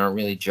puns and aren't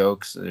really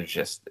jokes. It's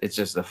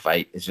just a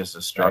fight. It's just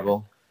a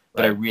struggle.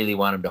 But I really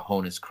want him to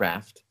hone his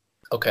craft.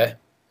 Okay.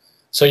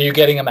 So you're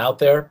getting him out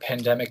there.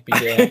 Pandemic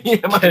began.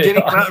 I'm getting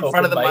him out in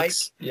front of the mic.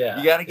 Yeah.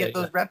 You got to get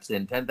those reps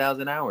in.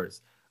 10,000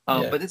 hours.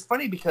 But it's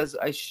funny because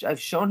I've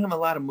shown him a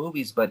lot of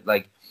movies, but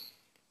like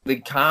the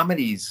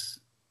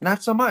comedies,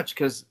 not so much,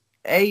 because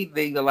a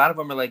lot of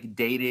them are like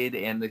dated,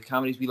 and the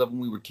comedies we loved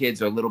when we were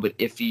kids are a little bit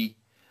iffy.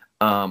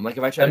 Like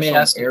if I try to show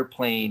him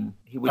Airplane,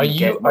 he wouldn't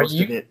get most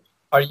of it.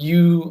 Are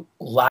you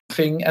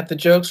laughing at the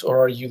jokes, or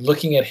are you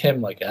looking at him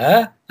like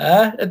at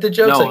the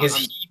jokes? No, like is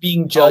he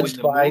being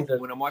judged by the?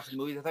 When I'm watching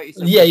movies, I thought you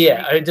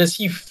said Does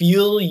he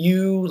feel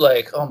you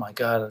like, oh my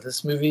god,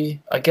 this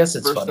movie? I guess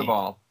it's First funny. of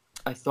all,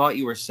 I thought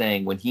you were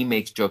saying when he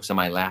makes jokes, am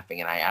I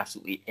laughing? And I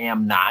absolutely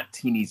am not.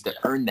 He needs to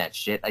earn that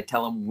shit. I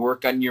tell him,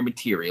 work on your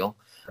material.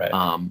 Right.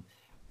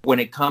 When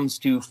it comes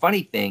to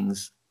funny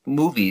things,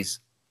 movies,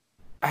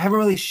 I haven't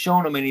really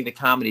shown him any of the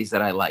comedies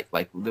that I like.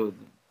 Like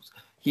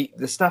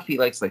the stuff he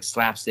likes, like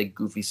slapstick,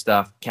 goofy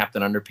stuff,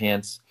 Captain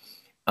Underpants.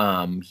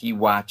 He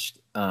watched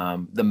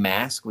The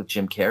Mask with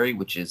Jim Carrey,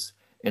 which is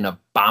an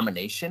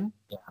abomination.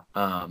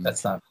 Yeah.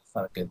 That's not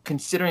good.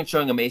 Considering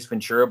showing him Ace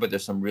Ventura, but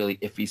there's some really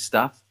iffy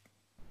stuff.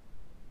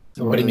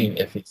 What do you mean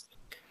iffy?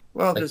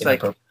 Well, there's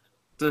like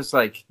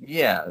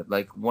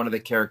one of the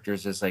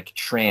characters is like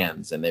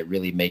trans, and they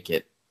really make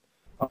it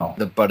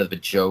the butt of the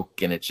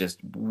joke, and it's just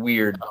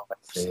weird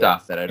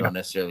stuff that I don't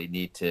necessarily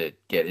need to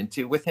get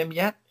into with him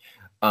yet.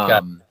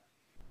 But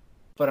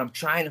I'm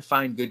trying to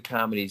find good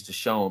comedies to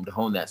show him to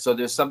hone that. So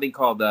there's something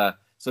called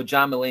so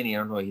John Mulaney, I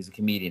don't know, he's a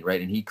comedian,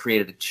 right? And he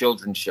created a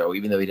children's show,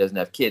 even though he doesn't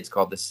have kids,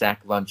 called the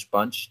Sack Lunch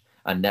Bunch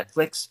on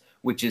Netflix,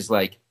 which is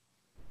like,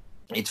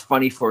 it's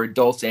funny for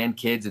adults and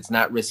kids. It's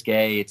not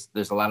risque.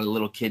 There's a lot of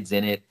little kids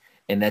in it,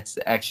 and that's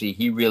actually,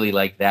 he really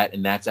liked that,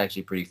 and that's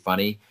actually pretty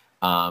funny.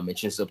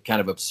 It's just kind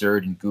of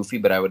absurd and goofy,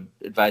 but I would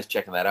advise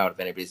checking that out if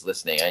anybody's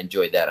listening. I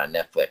enjoyed that on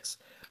Netflix.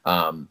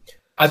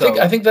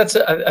 I think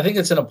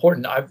it's an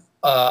important.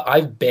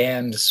 I've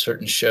banned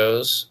certain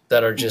shows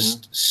that are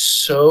just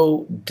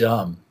so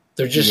dumb.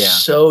 They're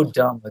just so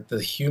dumb. Like the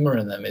humor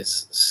in them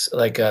is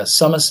like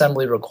Some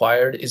Assembly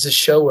Required is a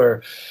show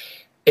where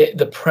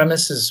the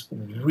premise is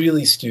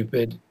really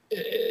stupid.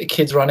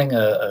 Kids running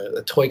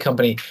a toy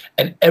company,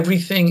 and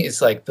everything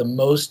is like the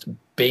most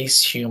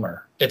base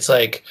humor. It's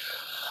like,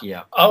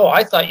 oh,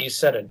 I thought you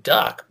said a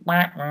duck,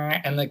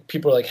 and like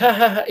people are like, ha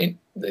ha ha.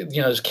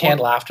 There's canned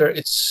laughter.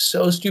 It's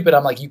so stupid.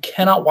 I'm like, you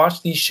cannot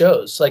watch these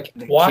shows. Like,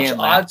 watch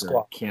Odd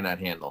Squad. Cannot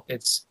handle.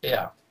 It's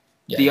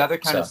the other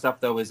kind of stuff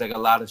though is like a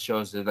lot of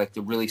shows are like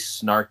the really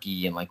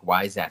snarky and like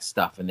why is that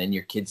stuff, and then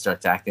your kid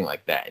starts acting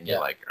like that, and you're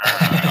like,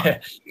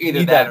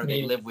 either that or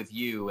they live with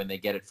you and they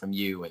get it from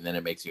you, and then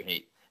it makes you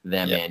hate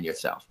them and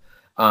yourself.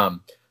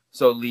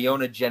 So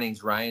Leona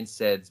Jennings Ryan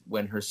said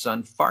when her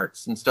son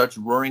farts and starts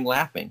roaring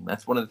laughing,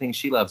 that's one of the things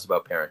she loves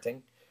about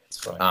parenting.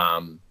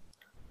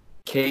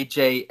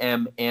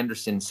 KJM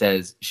Anderson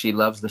says she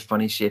loves the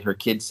funny shit her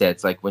kid said.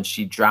 It's like when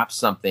she drops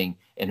something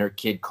and her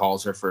kid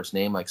calls her first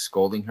name, like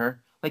scolding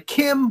her, like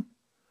Kim.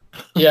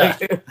 Yeah.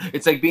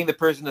 It's like being the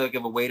person to like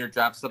if a waiter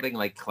drops something,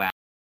 like clap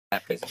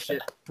that piece of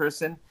shit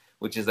person,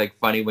 which is like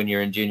funny when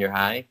you're in junior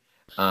high.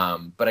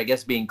 But I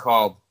guess being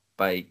called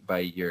by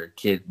your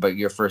kid, but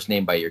your first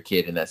name by your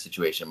kid in that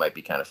situation might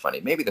be kind of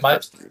funny. Maybe the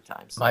first 3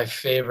 times. My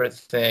favorite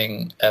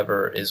thing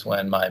ever is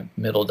when my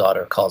middle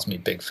daughter calls me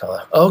big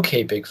fella.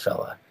 Okay, big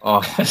fella.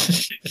 Oh,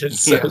 it's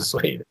so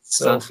sweet. It's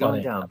so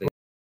funny.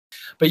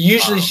 But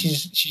usually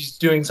she's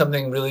doing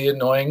something really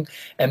annoying,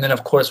 and then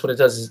of course what it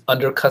does is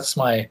undercuts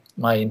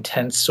my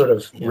intense sort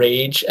of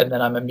rage, and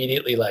then I'm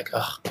immediately like,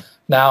 oh,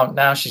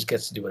 now she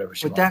gets to do whatever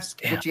she wants. But that's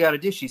what you got to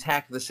do. She's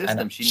hacked the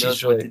system. She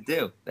knows what to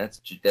do. That's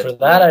for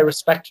that I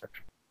respect her.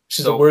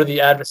 She's a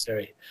worthy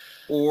adversary.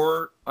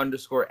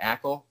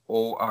 _Ackle,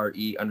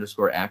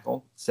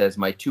 ORE_Ackle says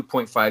my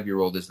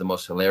 2.5-year-old is the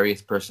most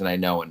hilarious person I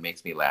know and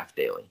makes me laugh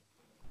daily.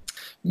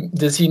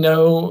 Does he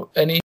know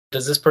any?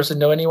 Does this person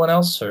know anyone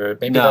else, or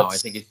maybe no? I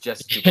think it's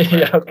just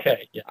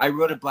okay. Yeah. I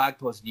wrote a blog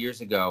post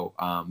years ago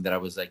that I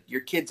was like,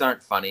 your kids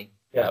aren't funny.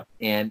 Yeah.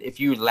 And if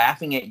you're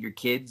laughing at your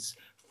kids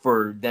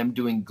for them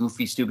doing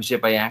goofy, stupid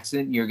shit by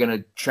accident, you're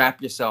gonna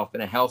trap yourself in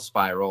a hell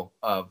spiral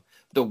of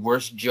the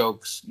worst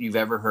jokes you've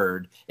ever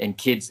heard, and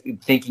kids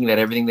thinking that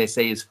everything they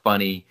say is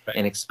funny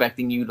and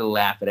expecting you to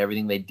laugh at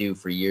everything they do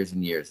for years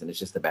and years, and it's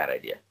just a bad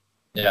idea.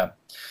 Yeah.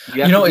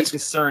 You have to be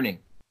discerning.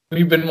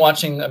 we've been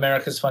watching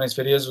America's Funniest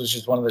Videos, which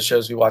is one of the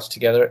shows we watch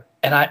together.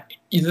 And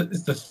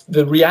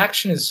the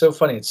reaction is so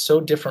funny. It's so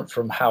different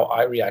from how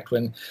I react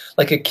when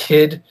like a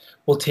kid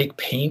will take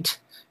paint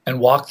and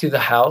walk through the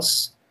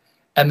house.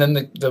 And then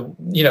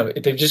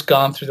they've just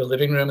gone through the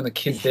living room and the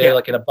kid's there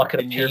like in a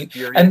bucket of paint.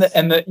 And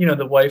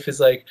the wife is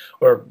like,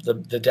 or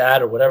the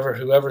dad or whatever,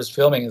 whoever's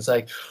filming is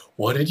like,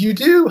 what did you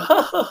do?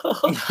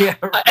 Yeah,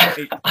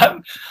 right.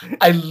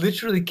 I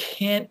literally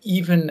can't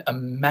even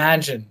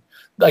imagine.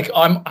 Like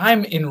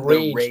I'm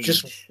enraged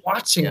just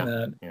watching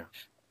that. Yeah.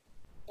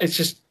 It's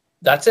just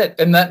that's it,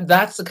 and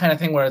that's the kind of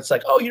thing where it's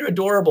like, oh, you're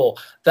adorable.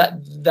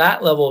 That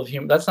level of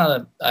humor. That's not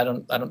a. I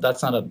don't.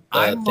 That's not a.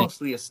 I'm thing.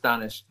 mostly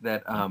astonished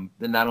that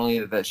not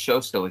only that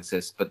show still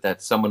exists, but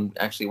that someone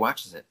actually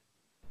watches it.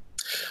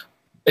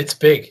 It's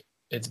big.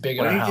 It's big.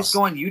 Why in our don't you house. just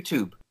go on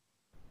YouTube?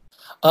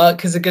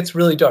 Because it gets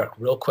really dark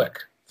real quick.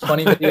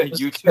 Funny videos.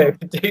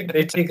 YouTube.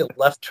 They take a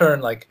left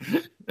turn like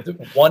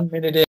 1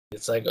 minute in.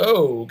 It's like,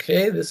 oh,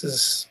 okay, this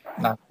is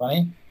not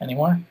funny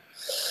anymore.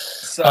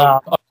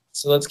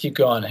 So let's keep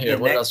going here.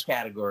 The next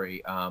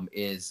category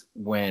is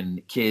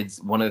when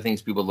kids. One of the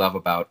things people love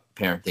about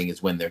parenting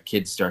is when their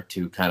kids start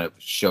to kind of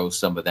show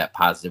some of that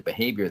positive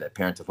behavior that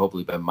parents have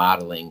hopefully been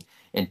modeling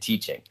and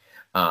teaching.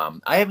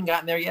 I haven't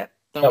gotten there yet.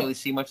 Don't really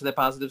see much of that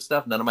positive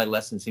stuff. None of my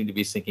lessons seem to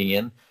be sinking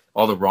in.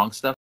 All the wrong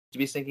stuff to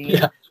be sinking in.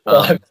 Yeah.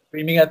 Well, I'm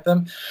screaming at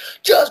them.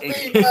 Just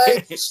be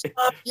nice.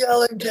 Stop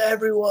yelling to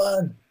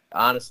everyone.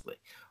 Honestly,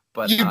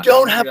 but you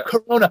don't have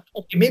corona.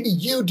 Okay, maybe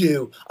you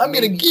do. I'm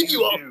going to give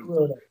you all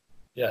corona.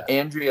 Yeah.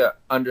 Andrea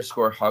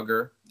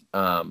 _Hugger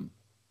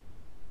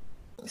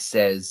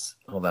says,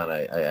 hold on,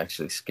 I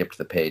actually skipped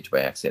the page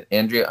by accident.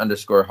 Andrea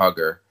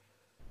 _Hugger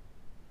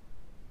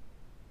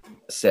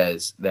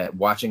says that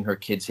watching her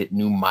kids hit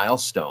new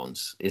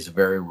milestones is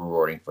very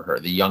rewarding for her.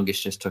 The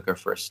youngest just took her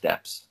first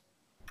steps.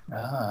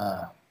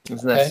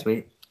 Isn't that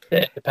sweet?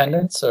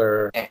 Independence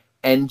or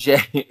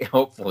NJ,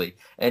 hopefully.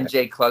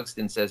 NJ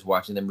Clugston says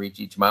watching them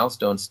reach each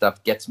milestone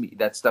stuff gets me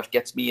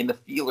in the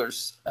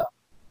feelers. Oh.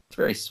 It's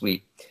very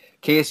sweet.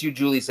 KSU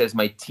Julie says,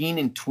 my teen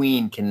and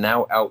tween can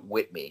now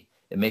outwit me.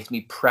 It makes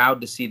me proud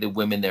to see the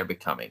women they're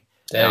becoming.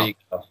 There you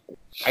go.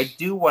 I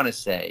do want to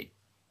say,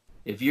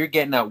 if you're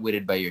getting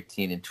outwitted by your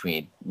teen and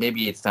tween,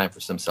 maybe it's time for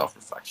some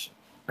self-reflection.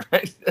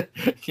 Right?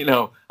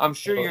 I'm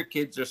sure your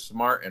kids are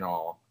smart and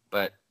all,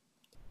 but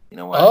you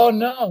know what? Oh,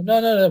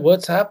 no.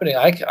 What's happening?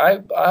 I've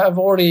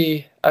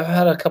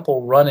had a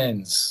couple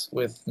run-ins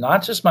with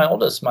not just my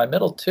oldest, my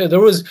middle too.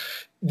 There was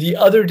the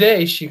other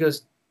day, she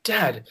goes,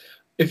 Dad,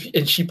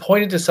 and she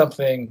pointed to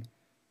something,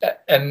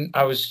 and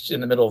I was in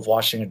the middle of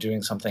washing or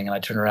doing something, and I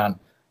turned around,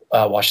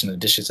 washing the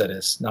dishes. That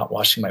is, not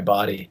washing my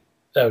body.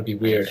 That would be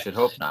weird. I should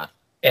hope not.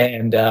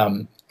 And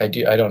I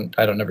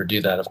don't never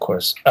do that, of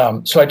course.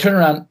 So I turned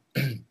around,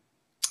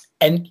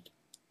 and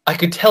I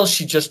could tell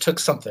she just took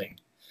something,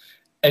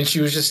 and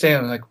she was just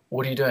standing there like,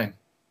 "What are you doing?"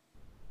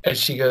 And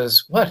she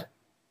goes, "What?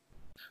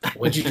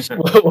 What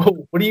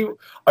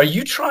are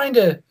you trying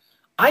to?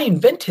 I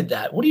invented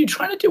that. What are you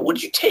trying to do? What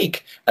did you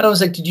take?" And I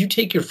was like, "Did you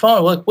take your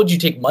phone? What did you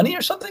take, money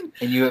or something?"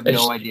 And you have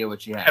no idea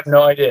what you have. I have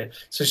no idea.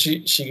 So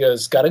she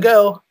goes, "Gotta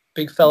go,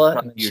 big fella."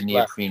 And your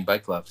neoprene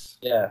bike gloves.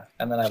 Yeah,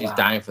 and then she's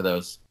dying for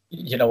those.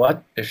 You know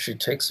what? If she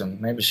takes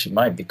them, maybe she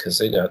might because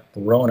they got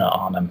Rona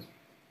on them.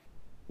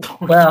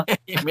 Well,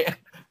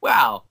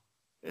 wow.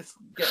 It's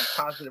getting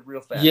positive real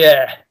fast.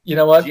 Yeah. You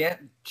know what?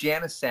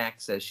 Janice Sack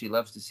says she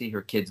loves to see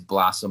her kids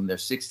blossom. They're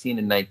 16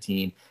 and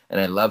 19, and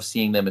I love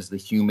seeing them as the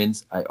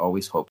humans I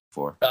always hoped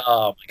for.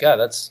 Oh, my God.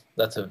 That's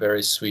a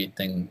very sweet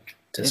thing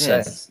to say.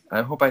 Is.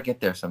 I hope I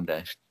get there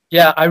someday.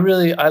 Yeah, I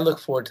look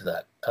forward to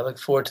that. I look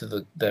forward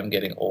to them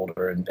getting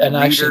older. And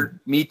actually,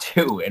 me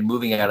too, and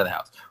moving out of the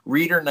house.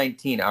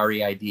 Reader19,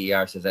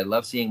 REIDER, says, I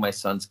love seeing my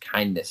son's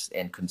kindness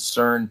and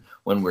concern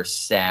when we're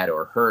sad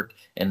or hurt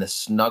and the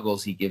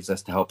snuggles he gives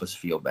us to help us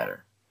feel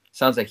better.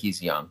 Sounds like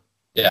he's young.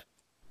 Yeah.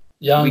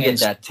 Young. We get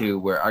that too,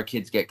 where our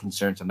kids get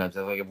concerned sometimes.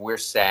 Like if we're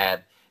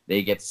sad,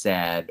 they get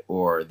sad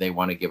or they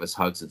want to give us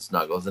hugs and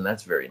snuggles, and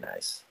that's very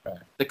nice. Right.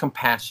 The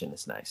compassion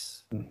is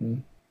nice. Mm-hmm.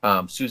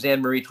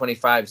 Suzanne Marie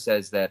 25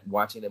 says that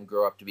watching them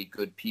grow up to be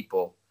good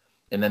people,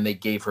 and then they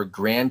gave her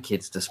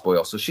grandkids to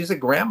spoil. So she's a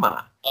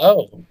grandma.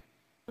 Oh,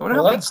 I wonder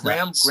how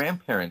many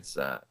grandparents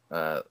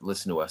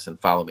listen to us and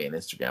follow me on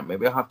Instagram.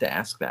 Maybe I'll have to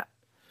ask that.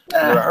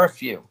 There are a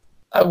few.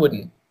 I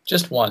wouldn't.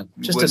 Just one.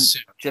 Just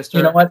assume. Just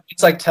you know what?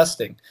 It's like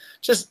testing.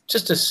 Just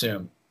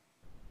assume.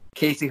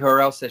 Casey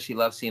Horrell says she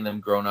loves seeing them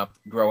grow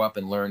up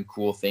and learn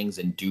cool things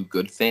and do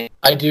good things.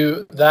 I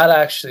do. That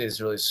actually is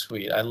really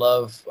sweet. I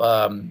love,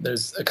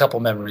 there's a couple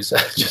memories,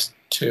 just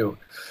two,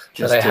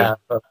 that I have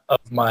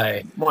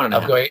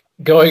of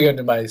going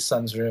into my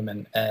son's room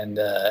and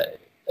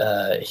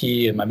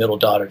he and my middle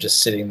daughter just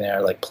sitting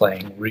there like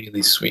playing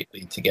really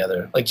sweetly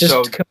together, like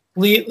just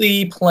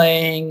completely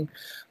playing,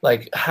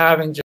 like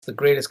having just the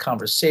greatest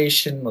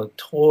conversation, like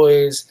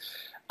toys.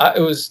 I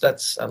love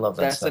that.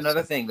 That's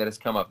another thing that has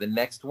come up. The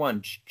next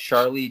one,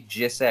 Charlie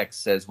Gisx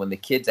says, when the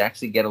kids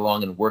actually get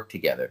along and work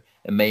together,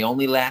 it may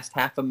only last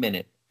half a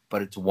minute,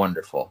 but it's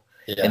wonderful.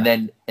 Yeah. And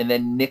then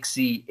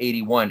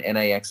Nixie81,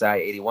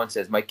 Nixi81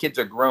 says, my kids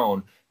are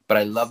grown, but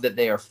I love that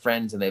they are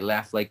friends and they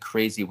laugh like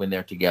crazy when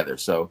they're together.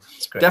 So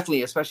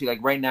definitely, especially like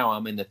right now,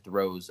 I'm in the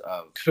throes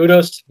of.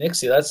 Kudos to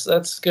Nixie.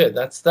 That's good.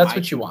 That's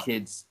what you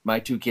want. My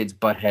two kids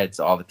butt heads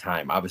all the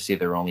time. Obviously,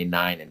 they're only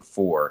 9 and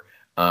 4.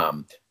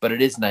 But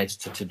it is nice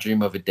to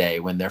dream of a day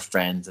when they're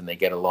friends and they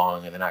get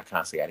along and they're not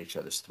constantly at each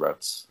other's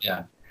throats.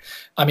 Yeah.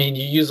 I mean,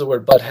 you use the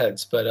word butt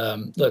heads, but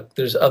look,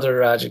 there's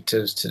other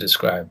adjectives to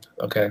describe.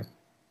 Okay.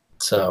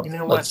 So you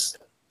know what?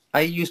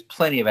 I use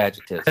plenty of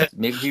adjectives.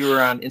 Maybe if you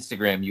were on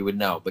Instagram, you would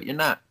know, but you're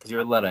not because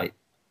you're a Luddite.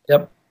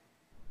 Yep.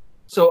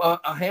 So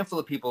a handful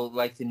of people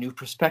like the new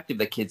perspective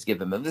that kids give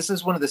them. And this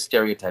is one of the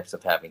stereotypes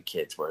of having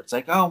kids where it's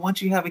like, oh,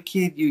 once you have a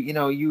kid,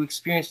 you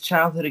experience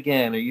childhood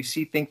again, or you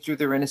see things through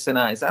their innocent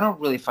eyes. I don't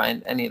really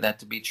find any of that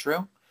to be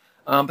true.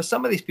 But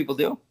some of these people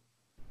do.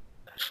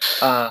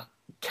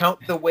 Count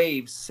the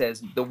Waves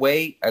says,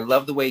 I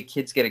love the way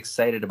kids get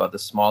excited about the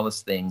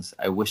smallest things.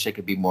 I wish I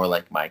could be more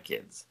like my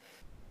kids.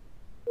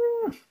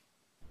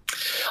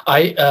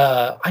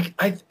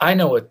 I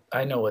know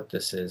what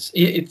this is.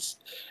 It's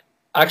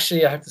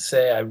actually, I have to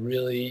say, I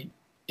really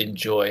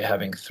enjoy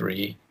having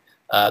 3.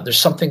 There's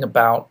something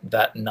about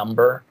that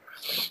number,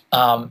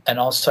 and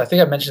also I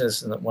think I mentioned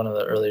this in one of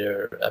the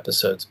earlier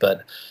episodes,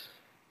 but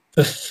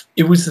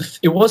it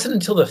wasn't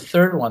until the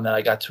 3rd one that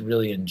I got to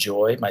really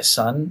enjoy my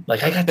son.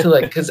 Like I got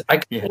to because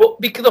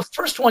the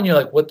first one you're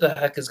like, what the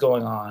heck is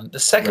going on? The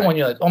second one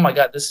you're like, oh my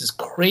God, this is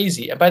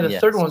crazy. And by the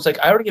 3rd one, it's like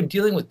I already am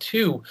dealing with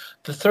 2.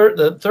 The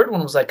third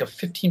one was like a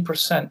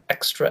 15%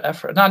 extra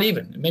effort, not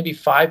even maybe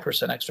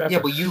 5% extra effort. Yeah,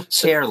 but you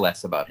care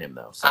less about him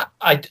though. So.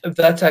 I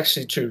that's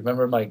actually true.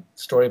 Remember my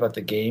story about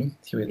the game?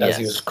 As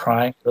he was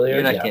crying earlier.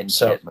 You're not getting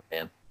shit, my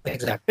man.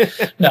 Exactly.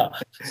 No.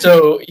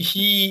 So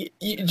he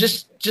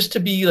just to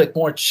be like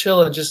more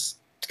chill and just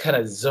kind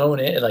of zone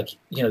in, like,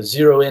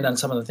 zero in on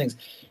some of the things.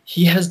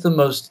 He has the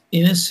most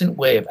innocent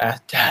way of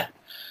asking, Dad,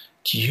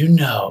 do you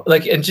know?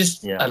 Like, and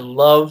just, I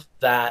love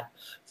that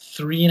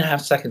 3.5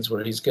 seconds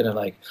where he's going to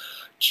like,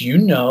 do you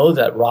know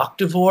that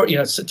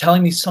Rockdivore, so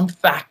telling me some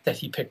fact that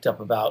he picked up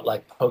about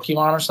like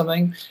Pokemon or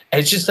something.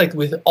 And it's just like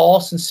with all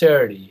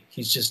sincerity,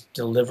 he just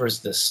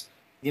delivers this,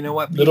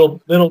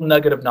 little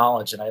nugget of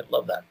knowledge. And I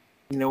love that.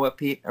 You know what,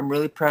 Pete? I'm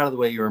really proud of the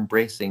way you're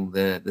embracing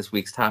this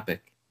week's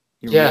topic.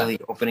 You're really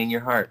opening your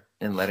heart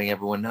and letting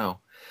everyone know.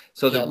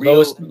 So the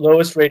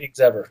lowest ratings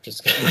ever.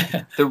 Just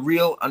the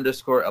real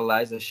 _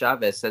 Eliza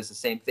Chavez says the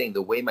same thing.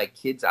 The way my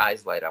kid's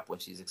eyes light up when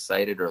she's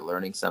excited or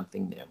learning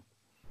something new.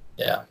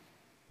 Yeah.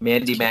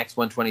 Mandy Max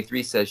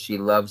 123 says she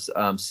loves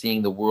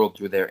seeing the world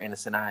through their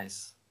innocent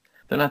eyes.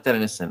 They're not that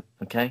innocent,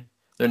 okay?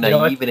 They're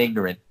naive and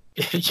ignorant.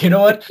 You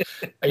know what?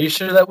 Are you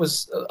sure that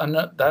was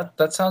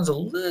that sounds a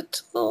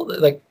little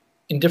like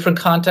in different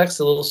contexts,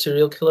 a little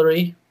serial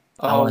killery?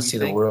 I want to see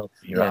the world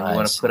through your eyes. You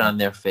want to put on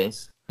their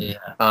face? Yeah.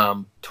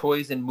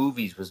 Toys and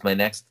movies was my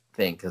next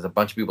thing because a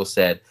bunch of people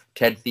said.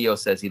 Ted Theo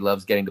says he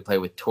loves getting to play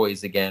with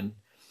toys again.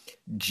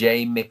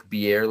 Jay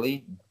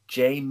McByerly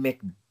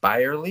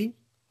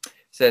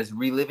says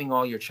reliving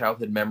all your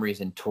childhood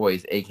memories and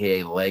toys,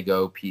 aka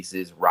Lego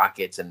pieces,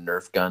 rockets, and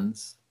Nerf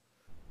guns.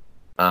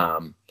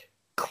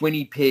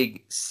 Quinny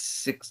Pig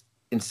 6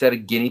 instead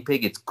of guinea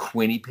pig, it's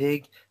Quinny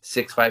Pig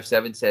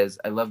 657 says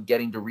I love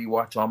getting to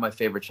rewatch all my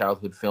favorite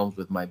childhood films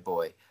with my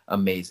boy.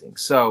 Amazing.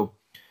 So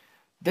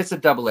that's a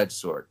double-edged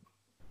sword.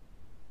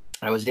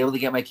 I was able to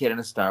get my kid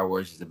into Star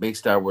Wars. He's a big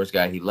Star Wars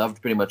guy. He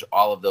loved pretty much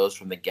all of those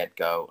from the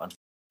get-go.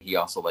 He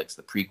also likes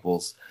the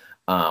prequels.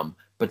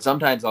 But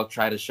sometimes I'll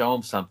try to show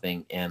him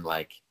something, and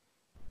like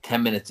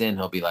 10 minutes in,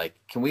 he'll be like,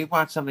 can we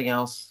watch something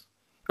else?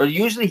 Or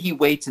usually he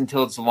waits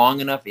until it's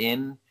long enough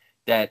in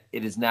that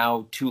it is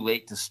now too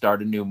late to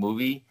start a new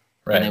movie,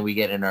 and then we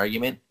get in an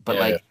argument.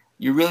 But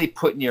you're really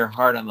putting your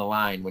heart on the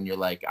line when you're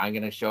like, I'm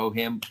going to show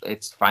him,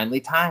 it's finally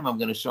time. I'm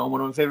going to show him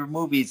one of my favorite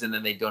movies, and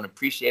then they don't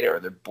appreciate it or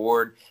they're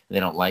bored and they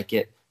don't like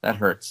it. That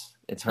hurts.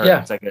 It's hurt.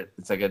 Yeah.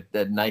 It's like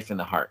a knife in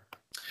the heart.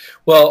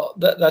 Well,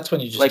 that's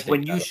when you just like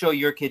when you show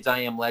your kids I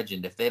Am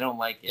Legend. If they don't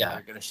like it,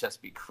 they're gonna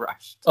just be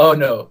crushed. Oh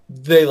no,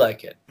 they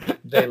like it.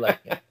 They like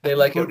it. They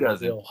like it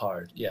real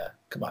hard. Yeah,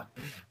 come on,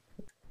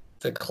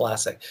 it's a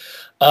classic.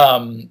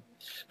 No,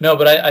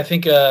 but I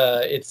think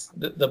it's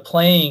the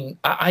playing.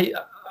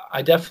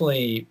 I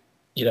definitely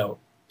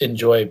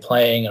enjoy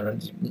playing, or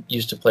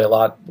used to play a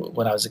lot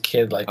when I was a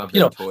kid. Like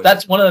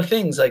that's one of the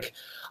things. Like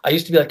I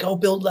used to be like, oh,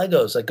 build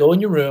Legos. Like go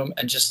in your room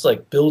and just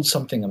like build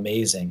something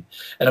amazing.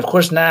 And of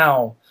course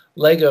now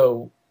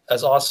Lego,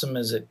 as awesome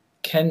as it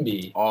can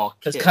be,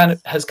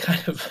 has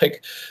kind of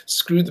like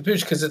screwed the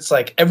pooch because it's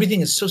like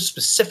everything is so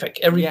specific.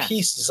 Every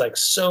piece is like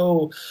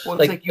so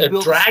like a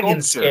dragon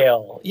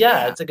scale.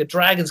 Yeah, it's like a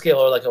dragon scale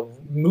or like a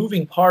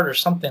moving part or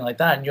something like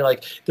that. And you're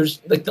like,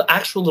 there's like the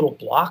actual little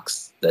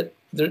blocks that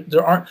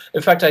there aren't.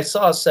 In fact, I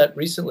saw a set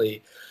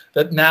recently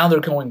that now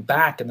they're going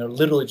back and they're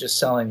literally just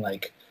selling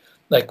like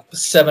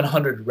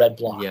 700 red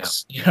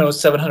blocks,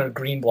 700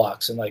 green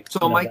blocks, and like.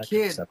 So my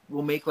kid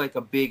will make like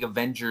a big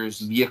Avengers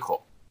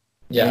vehicle.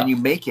 Yeah. And then you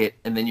make it,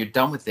 and then you're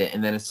done with it,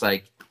 and then it's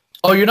like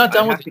Oh, you're not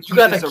done with it. You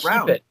got to keep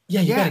around. it.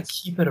 Yeah, you got to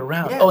keep it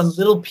around. Yes. Oh, and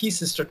little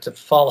pieces start to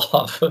fall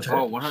off of it.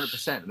 Oh,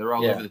 100%. They're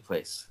all over the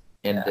place.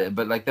 And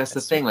but like that's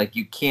the thing. Like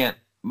you can't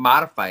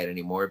modify it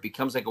anymore. It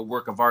becomes like a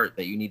work of art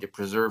that you need to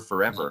preserve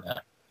forever. Yeah.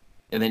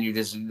 And then you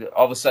just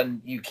all of a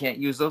sudden you can't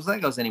use those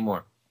Legos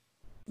anymore.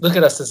 Look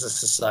at us as a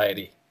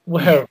society.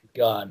 Where have we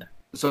gone?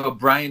 So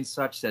Brian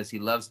Such says he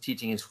loves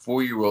teaching his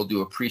 4-year-old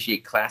to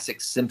appreciate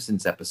classic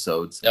Simpsons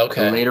episodes.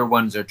 Okay. The later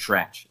ones are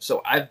trash.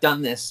 So I've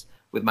done this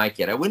with my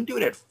kid. I wouldn't do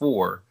it at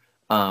 4.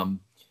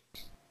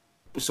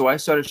 So I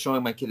started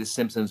showing my kid the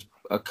Simpsons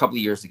a couple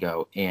of years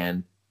ago,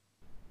 and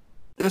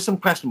there's some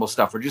questionable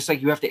stuff where just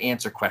like you have to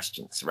answer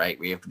questions, right?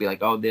 Where you have to be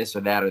like, oh, this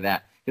or that or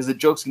that. Because the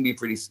jokes can be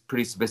pretty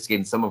sophisticated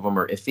and some of them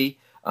are iffy.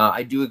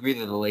 I do agree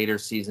that the later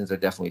seasons are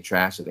definitely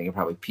trash. I think it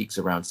probably peaks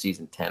around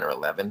season 10 or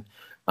 11.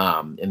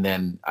 And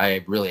then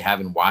I really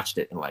haven't watched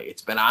it. And like,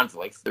 it's been on for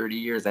like 30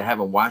 years. I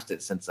haven't watched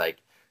it since like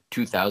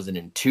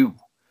 2002.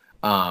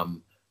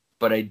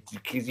 But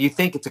because you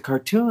think it's a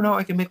cartoon, oh,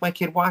 I can make my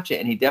kid watch it.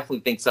 And he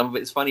definitely thinks some of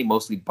it is funny,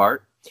 mostly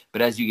Bart.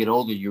 But as you get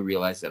older, you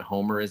realize that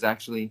Homer is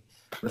actually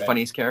the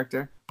funniest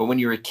character. But when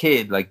you're a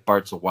kid, like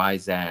Bart's a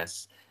wise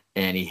ass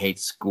and he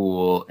hates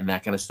school and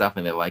that kind of stuff.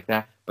 And they like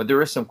that. But there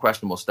is some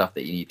questionable stuff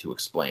that you need to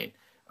explain.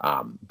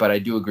 But I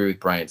do agree with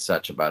Brian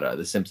Such about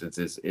The Simpsons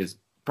is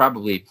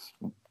probably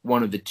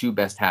one of the 2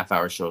 best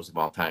half-hour shows of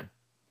all time.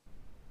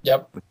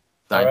 Yep.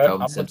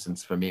 Seinfeld and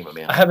Simpsons for me, my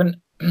man. I haven't.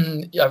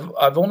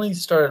 I've only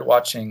started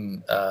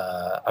watching.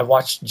 I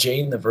watched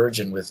Jane the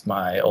Virgin with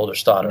my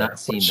oldest daughter. I've not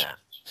seen that.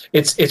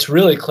 It's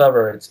really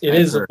clever. It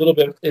is a little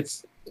bit.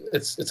 It's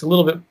a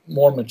little bit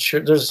more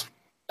mature. There's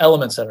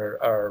elements that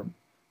are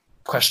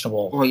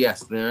questionable. Well,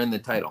 yes, they're in the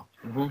title.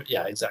 Mm-hmm.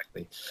 Yeah,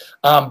 exactly.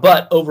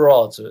 But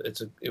overall,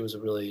 it was a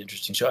really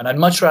interesting show, and I'd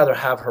much rather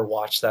have her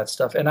watch that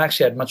stuff. And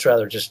actually, I'd much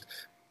rather just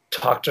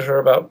talk to her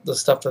about the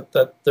stuff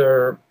that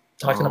they're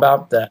talking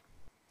about than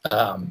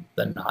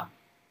not.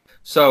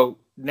 So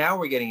now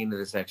we're getting into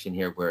the section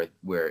here where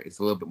it's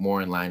a little bit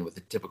more in line with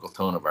the typical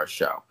tone of our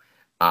show,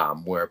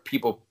 where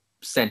people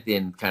sent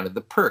in kind of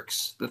the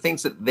perks, the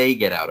things that they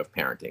get out of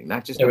parenting,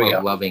 not just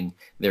about loving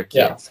their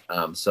kids.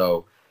 Yeah.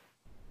 So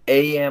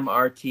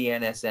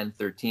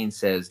AMRTNSN13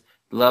 says,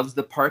 loves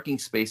the parking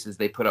spaces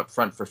they put up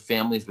front for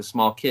families with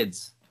small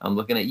kids. I'm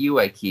looking at you,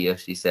 IKEA,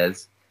 she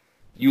says.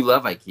 You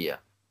love IKEA.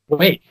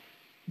 Wait,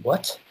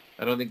 what?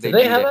 I don't think they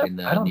do that in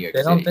New York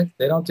City.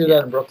 They don't do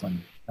that in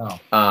Brooklyn. No.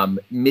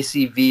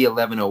 Missy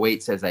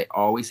V1108 says, I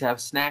always have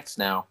snacks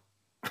now.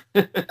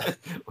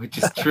 Which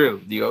is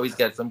true. You always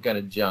got some kind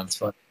of junk.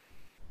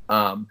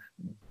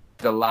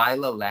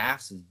 Delilah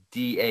laughs,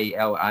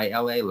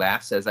 Dalila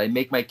laughs, says, I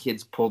make my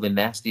kids pull the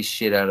nasty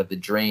shit out of the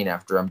drain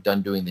after I'm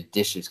done doing the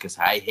dishes because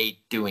I hate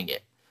doing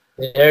it.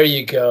 There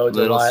you go,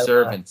 Little Delilah.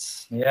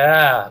 servants.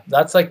 Yeah,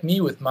 that's like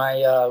me with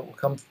my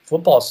come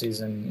football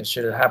season. It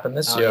should have happened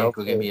this year. Yeah,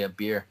 go get me a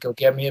beer. Go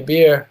get me a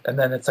beer. And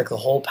then it's like the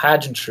whole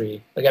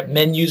pageantry. I got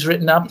menus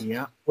written up.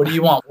 Yeah. What do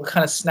you want? What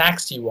kind of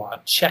snacks do you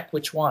want? Check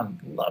which one.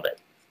 Love it.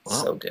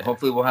 Well, so good.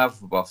 Hopefully we'll have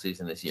football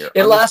season this year.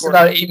 It lasts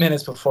about 8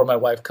 minutes before my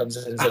wife comes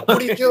in and is like,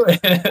 what are you doing?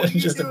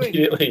 Just doing?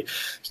 Immediately.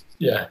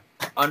 Yeah.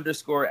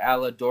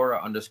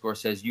 _Aladora_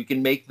 says, you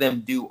can make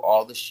them do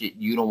all the shit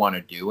you don't want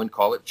to do and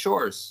call it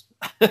chores.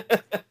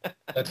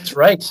 That's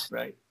right.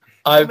 Right.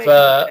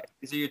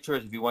 These are your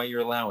chores if you want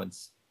your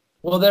allowance.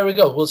 Well, there we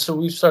go. Well, so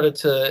we've started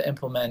to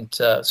implement.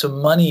 So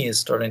money is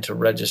starting to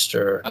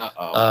register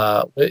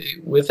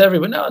with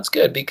everyone. No, it's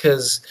good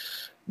because,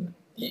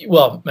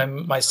 well,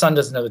 my son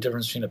doesn't know the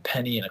difference between a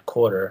penny and a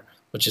quarter,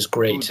 which is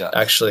great.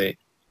 Actually,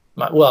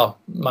 my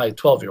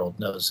 12-year-old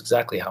knows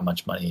exactly how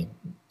much money.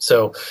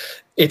 So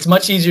it's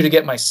much easier to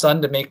get my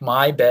son to make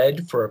my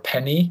bed for a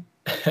penny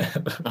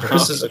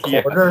versus a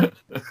quarter,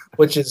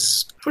 which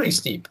is pretty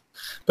steep.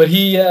 But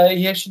he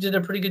actually did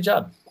a pretty good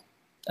job.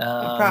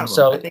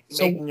 So I think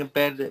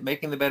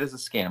making the bed is a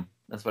scam.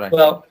 That's what I think.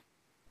 Well,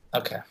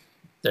 okay,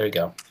 there you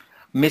go.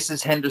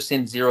 Mrs.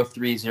 Henderson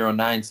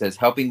 0309 says,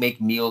 helping make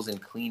meals and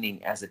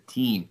cleaning as a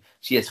team.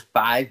 She has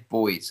 5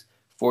 boys,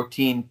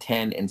 14,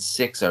 10, and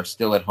 6 are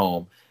still at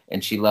home,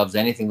 and she loves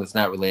anything that's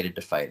not related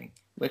to fighting.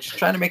 Which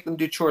trying to make them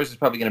do chores is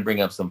probably going to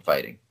bring up some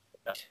fighting.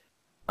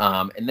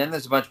 And then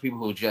there's a bunch of people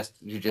who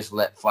just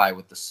let fly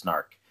with the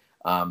snark.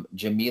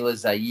 Jamila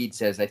Zaid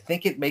says, I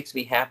think it makes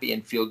me happy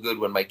and feel good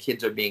when my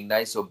kids are being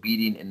nice,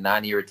 obedient, and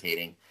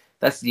non-irritating.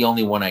 That's the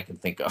only one I can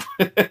think of.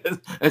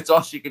 That's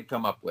all she could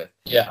come up with.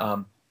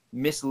 Yeah.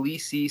 Miss Lee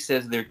C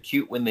says they're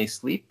cute when they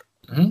sleep.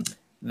 Mm-hmm.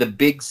 The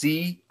Big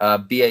Z,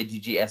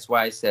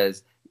 BIGGSY,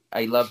 says,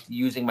 I love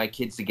using my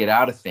kids to get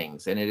out of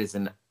things, and it is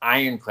an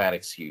ironclad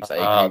excuse.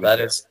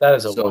 That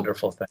is a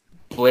wonderful thing.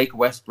 Blake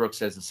Westbrook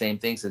says the same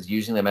thing, says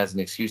using them as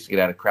an excuse to get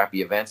out of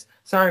crappy events.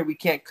 Sorry, we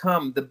can't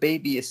come. The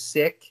baby is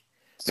sick.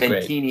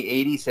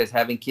 Bentini80 says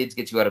having kids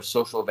gets you out of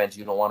social events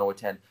you don't want to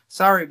attend.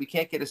 Sorry, we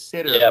can't get a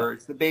sitter, or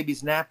it's the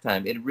baby's nap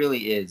time. It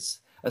really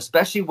is,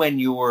 especially when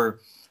your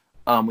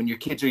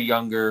kids are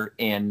younger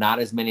and not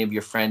as many of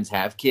your friends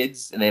have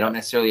kids and they don't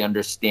necessarily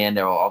understand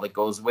all that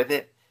goes with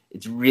it.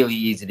 It's really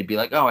easy to be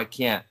like, oh, I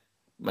can't,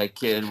 my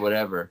kid,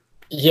 whatever.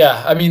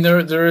 Yeah, I mean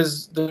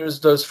there's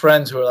those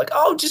friends who are like,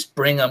 oh, just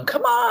bring them,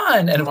 come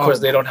on, and of course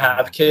they don't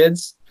have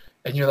kids,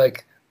 and you're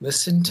like,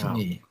 listen to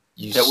me,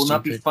 you That will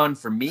not be stupid. fun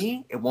for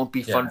me. It won't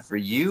be fun for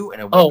you,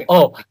 and it won't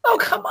Oh, be fun oh,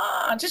 come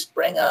on, just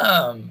bring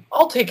them.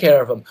 I'll take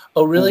care of them.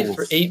 Oh, really? Oof.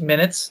 For 8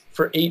 minutes?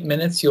 For 8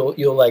 minutes, you'll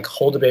like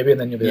hold a baby, and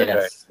then you'll be like, all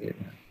right.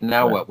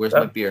 Now what? Where's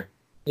my beer?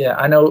 Yeah,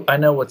 I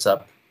know what's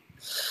up.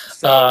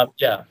 So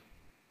yeah.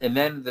 And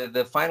then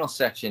the final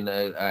section,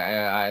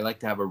 I like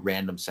to have a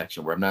random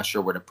section where I'm not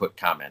sure where to put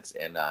comments.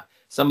 And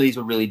some of these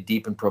were really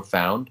deep and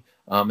profound,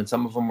 and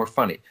some of them were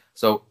funny.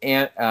 So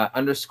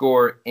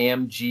underscore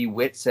AMG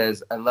Wit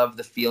says, I love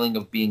the feeling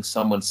of being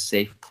someone's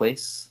safe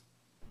place.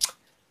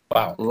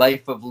 Wow.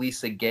 Life of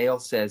Lisa Gale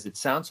says, it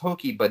sounds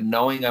hokey, but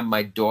knowing I'm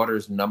my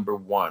daughter's number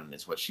one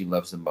is what she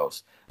loves the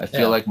most. I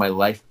feel like my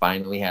life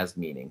finally has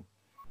meaning.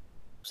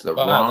 It's the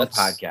wrong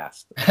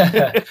podcast.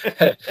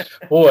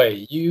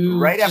 Boy, you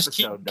right just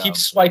episode, keep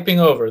swiping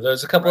over.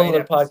 There's a couple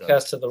other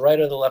podcasts to the right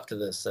or the left of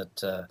this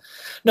that.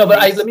 No, but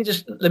I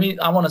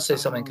want to say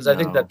something because I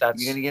think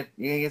that's. You're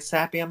gonna get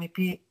sappy on me,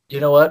 Pete. You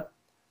know what?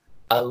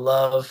 I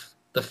love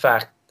the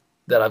fact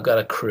that I've got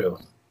a crew,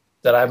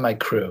 that I have my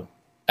crew,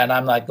 and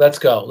I'm like, let's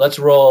go, let's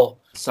roll.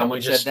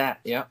 Someone said that.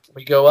 Yeah.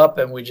 We go up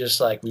and we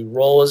just we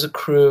roll as a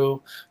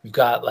crew. We've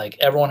got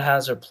everyone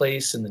has their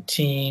place in the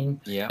team.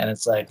 Yeah. And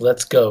it's like,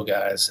 let's go,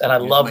 guys. And I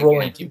love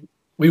rolling deep.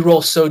 We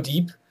roll so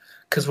deep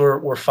because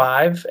we're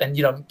five, and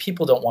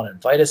people don't want to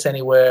invite us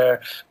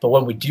anywhere. But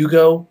when we do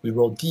go, we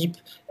roll deep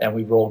and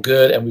we roll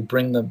good, and we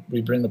bring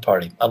the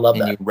party. I love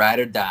that. And you ride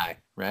or die,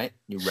 right?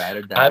 You ride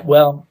or die.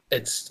 Well,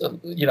 it's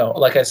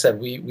like I said,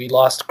 we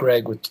lost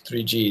Greg with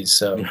 3 Gs,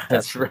 so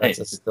that's right.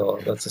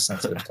 That's a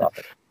sensitive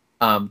topic.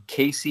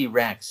 Casey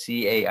Rack,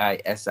 Caise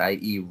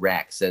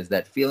Rack says,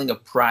 that feeling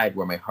of pride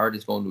where my heart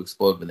is going to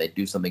explode when they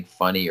do something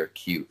funny or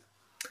cute.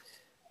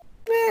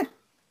 Can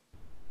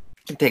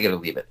take it or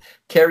leave it.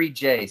 Carrie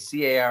J,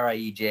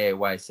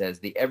 Cariejay says,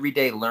 the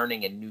everyday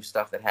learning and new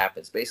stuff that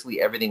happens.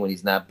 Basically everything when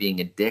he's not being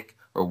a dick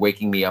or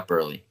waking me up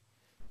early.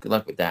 Good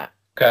luck with that.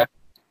 Okay.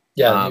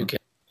 Yeah, you can.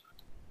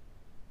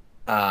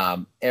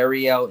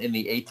 Ariel in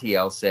the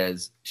ATL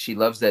says she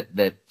loves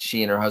that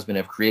she and her husband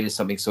have created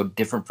something so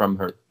different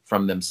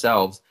from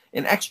themselves,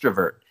 an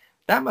extrovert.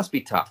 That must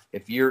be tough.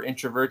 If you're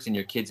introverts and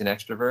your kid's an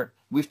extrovert.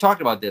 We've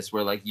talked about this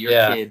where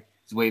your kid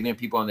is waving at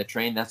people on the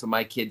train. That's what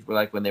my kids were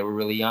like when they were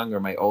really young, or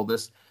my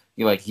oldest.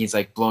 He's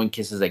blowing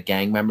kisses at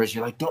gang members.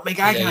 You're like, don't make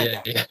eye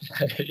contact.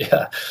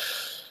 Yeah.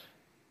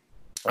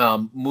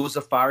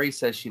 Muzafari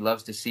says she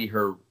loves to see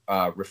her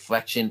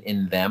reflection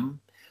in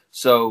them.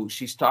 So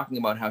she's talking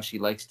about how she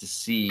likes to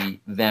see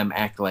them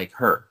act like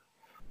her.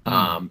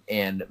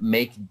 And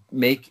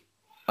make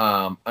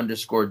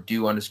underscore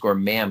do underscore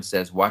ma'am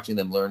says, watching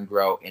them learn,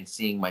 grow, and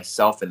seeing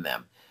myself in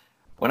them.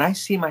 When I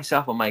see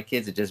myself in my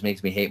kids, it just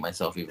makes me hate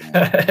myself even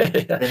more.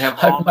 They have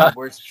all my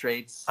worst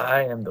traits.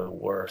 I am the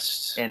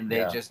worst. And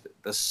they just,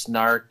 the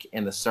snark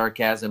and the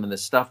sarcasm and the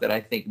stuff that I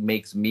think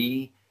makes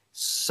me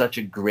such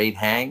a great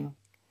hang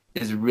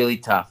is really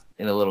tough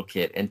in a little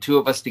kid. And 2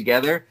 of us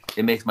together,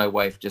 it makes my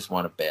wife just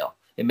want to bail.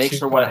 It makes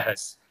her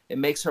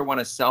want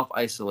to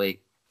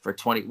self-isolate for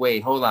 20.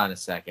 Wait, hold on a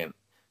second.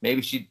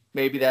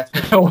 Maybe that's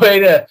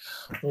Wait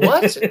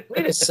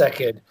a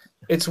second.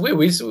 It's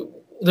weird.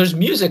 There's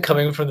music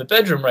coming from the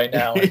bedroom right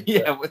now.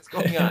 Yeah, what's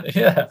going on?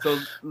 Yeah. So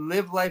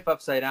Live Life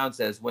Upside Down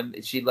says,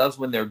 when she loves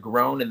when they're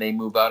grown and they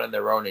move out on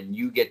their own and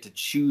you get to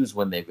choose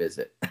when they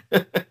visit.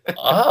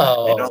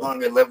 Oh. They no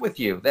longer live with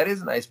you. That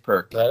is a nice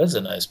perk. That is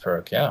a nice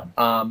perk, yeah.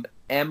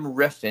 M.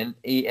 Riffin,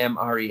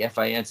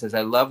 EMREFIN says,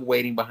 I love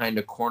waiting behind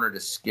a corner to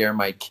scare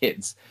my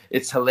kids.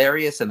 It's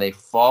hilarious and they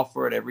fall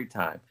for it every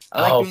time.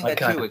 I like doing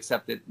that too,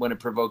 except when it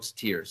provokes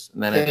tears.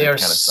 And then they are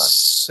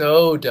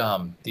so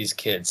dumb, these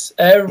kids.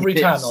 Every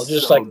time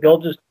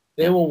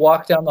they will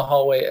walk down the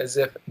hallway as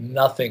if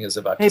nothing is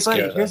about to scare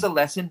them. Hey buddy, here's a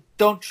lesson.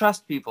 Don't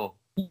trust people.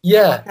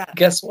 Yeah,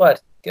 guess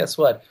what?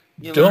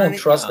 Don't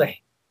trust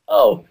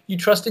you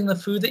trusting the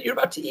food that you're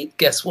about to eat?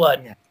 Guess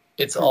what? Yeah.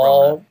 It's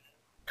all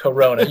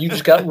Corona. You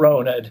just got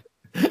Rona'd.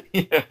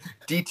 Yeah.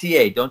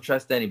 DTA, don't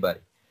trust anybody.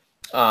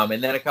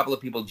 And then a couple of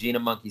people, Gina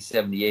Monkey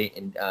 78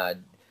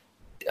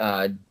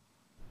 and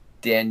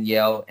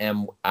Danielle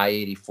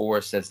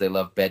MI84 says they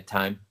love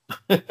bedtime.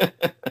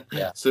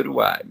 Yeah. So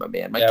do I, my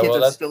man. My kids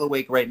are still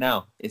awake right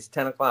now. It's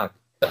 10 o'clock.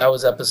 That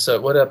was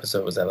what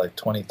episode was that?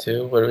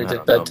 22? Where we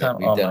did bedtime?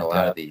 We've done a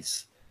lot of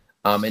these.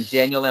 And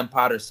Daniel M.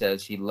 Potter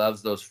says he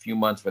loves those few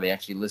months where they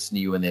actually listen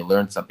to you and they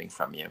learn something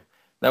from you.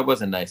 That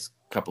was a nice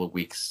couple of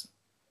weeks.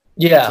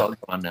 Yeah. It's all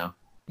gone now.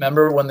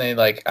 Remember when they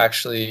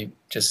actually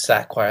just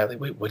sat quietly?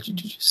 Wait, what did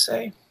you just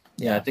say?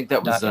 Yeah, I think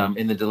that was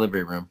in the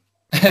delivery room.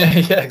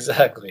 Yeah,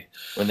 exactly.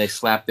 When they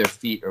slap their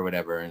feet or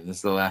whatever, and this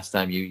is the last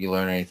time you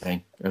learn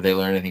anything, or they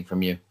learn anything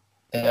from you.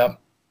 Yep,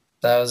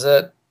 that was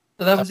it.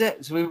 So that was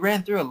it. So we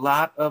ran through a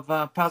lot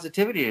of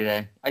positivity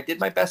today. I did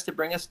my best to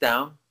bring us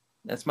down.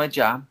 That's my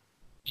job.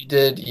 You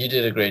did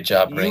a great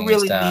job bringing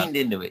us down. You really leaned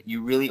into it.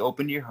 You really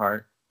opened your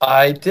heart.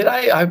 I did.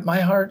 My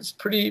heart's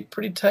pretty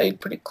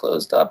tight, pretty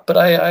closed up, but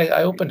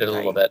I opened it a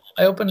little bit.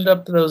 I opened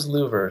up those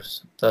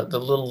louvers, the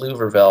little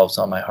louver valves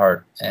on my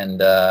heart,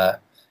 and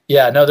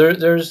yeah, no,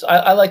 there's.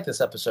 I like this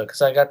episode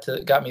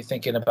because got me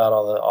thinking about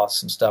all the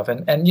awesome stuff,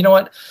 and you know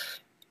what,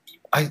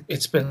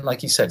 it's been,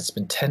 like you said, it's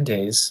been 10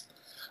 days.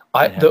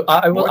 I'm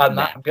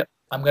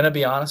gonna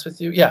be honest with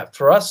you. Yeah,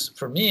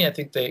 for me, I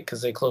think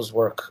because they closed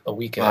work a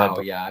week ahead.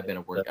 Oh yeah, I've been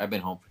at work. I've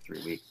been home for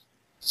 3 weeks.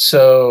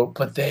 So,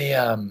 but they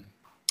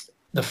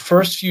the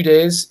first few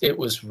days, it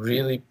was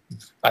really,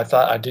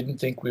 I didn't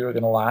think we were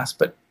going to last,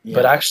 but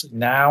actually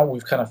now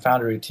we've kind of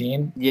found a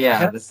routine.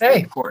 Yeah, that's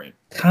important.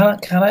 Kind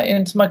of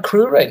into my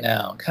crew right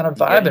now, kind of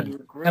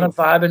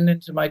vibing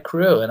into my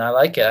crew. And I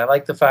like it. I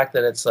like the fact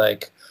that it's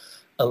like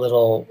a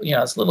little,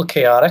 it's a little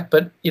chaotic,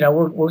 but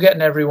we're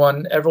getting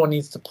everyone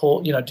needs to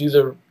pull, do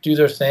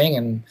their thing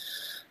and,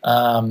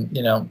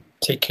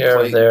 take care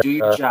of their, do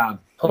your job.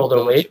 Pull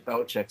their weight.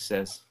 Belichick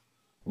says,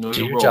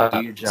 do your job.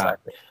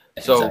 Exactly.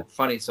 So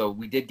funny. So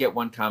we did get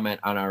one comment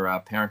on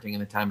our Parenting in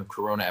the Time of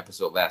Corona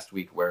episode last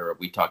week where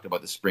we talked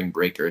about the spring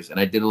breakers, and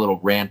I did a little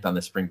rant on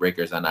the spring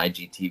breakers on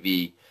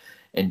IGTV.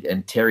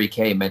 And Terry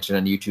K mentioned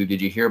on YouTube,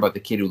 did you hear about the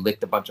kid who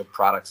licked a bunch of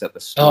products at the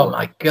store? Oh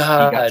my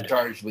God! He got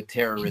charged with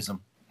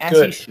terrorism. As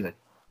he should.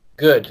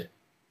 Good.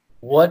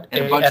 What?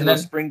 And a bunch of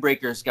those spring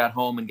breakers got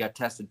home and got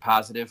tested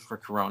positive for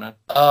Corona.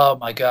 Oh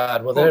my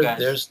God! Well,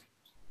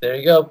 there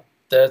you go.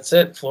 That's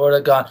it. Florida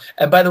gone.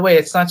 And by the way,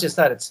 it's not just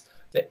that. It's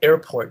the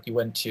airport you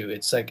went to.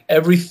 It's like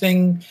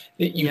everything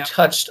that you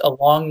touched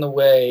along the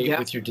way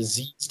with your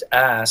diseased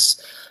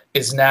ass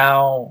is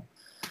now.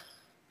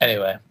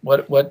 Anyway,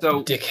 what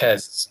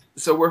dickheads?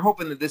 So we're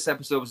hoping that this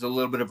episode was a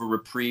little bit of a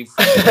reprieve.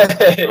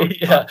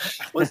 Yeah,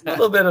 it was a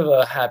little bit of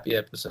a happy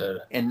episode.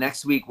 And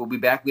next week we'll be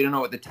back. We don't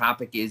know what the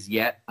topic is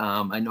yet.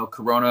 I know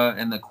Corona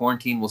and the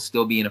quarantine will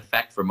still be in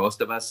effect for most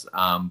of us,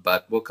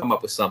 but we'll come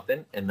up with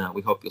something, and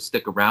we hope you'll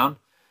stick around.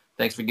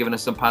 Thanks for giving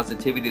us some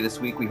positivity this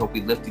week. We hope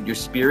we lifted your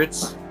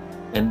spirits,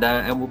 and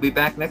we'll be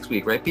back next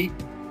week, right, Pete?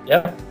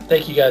 Yep.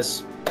 Thank you,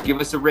 guys.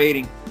 Give us a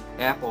rating,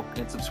 Apple,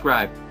 and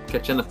subscribe.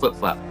 Catch you on the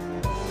flip-flop.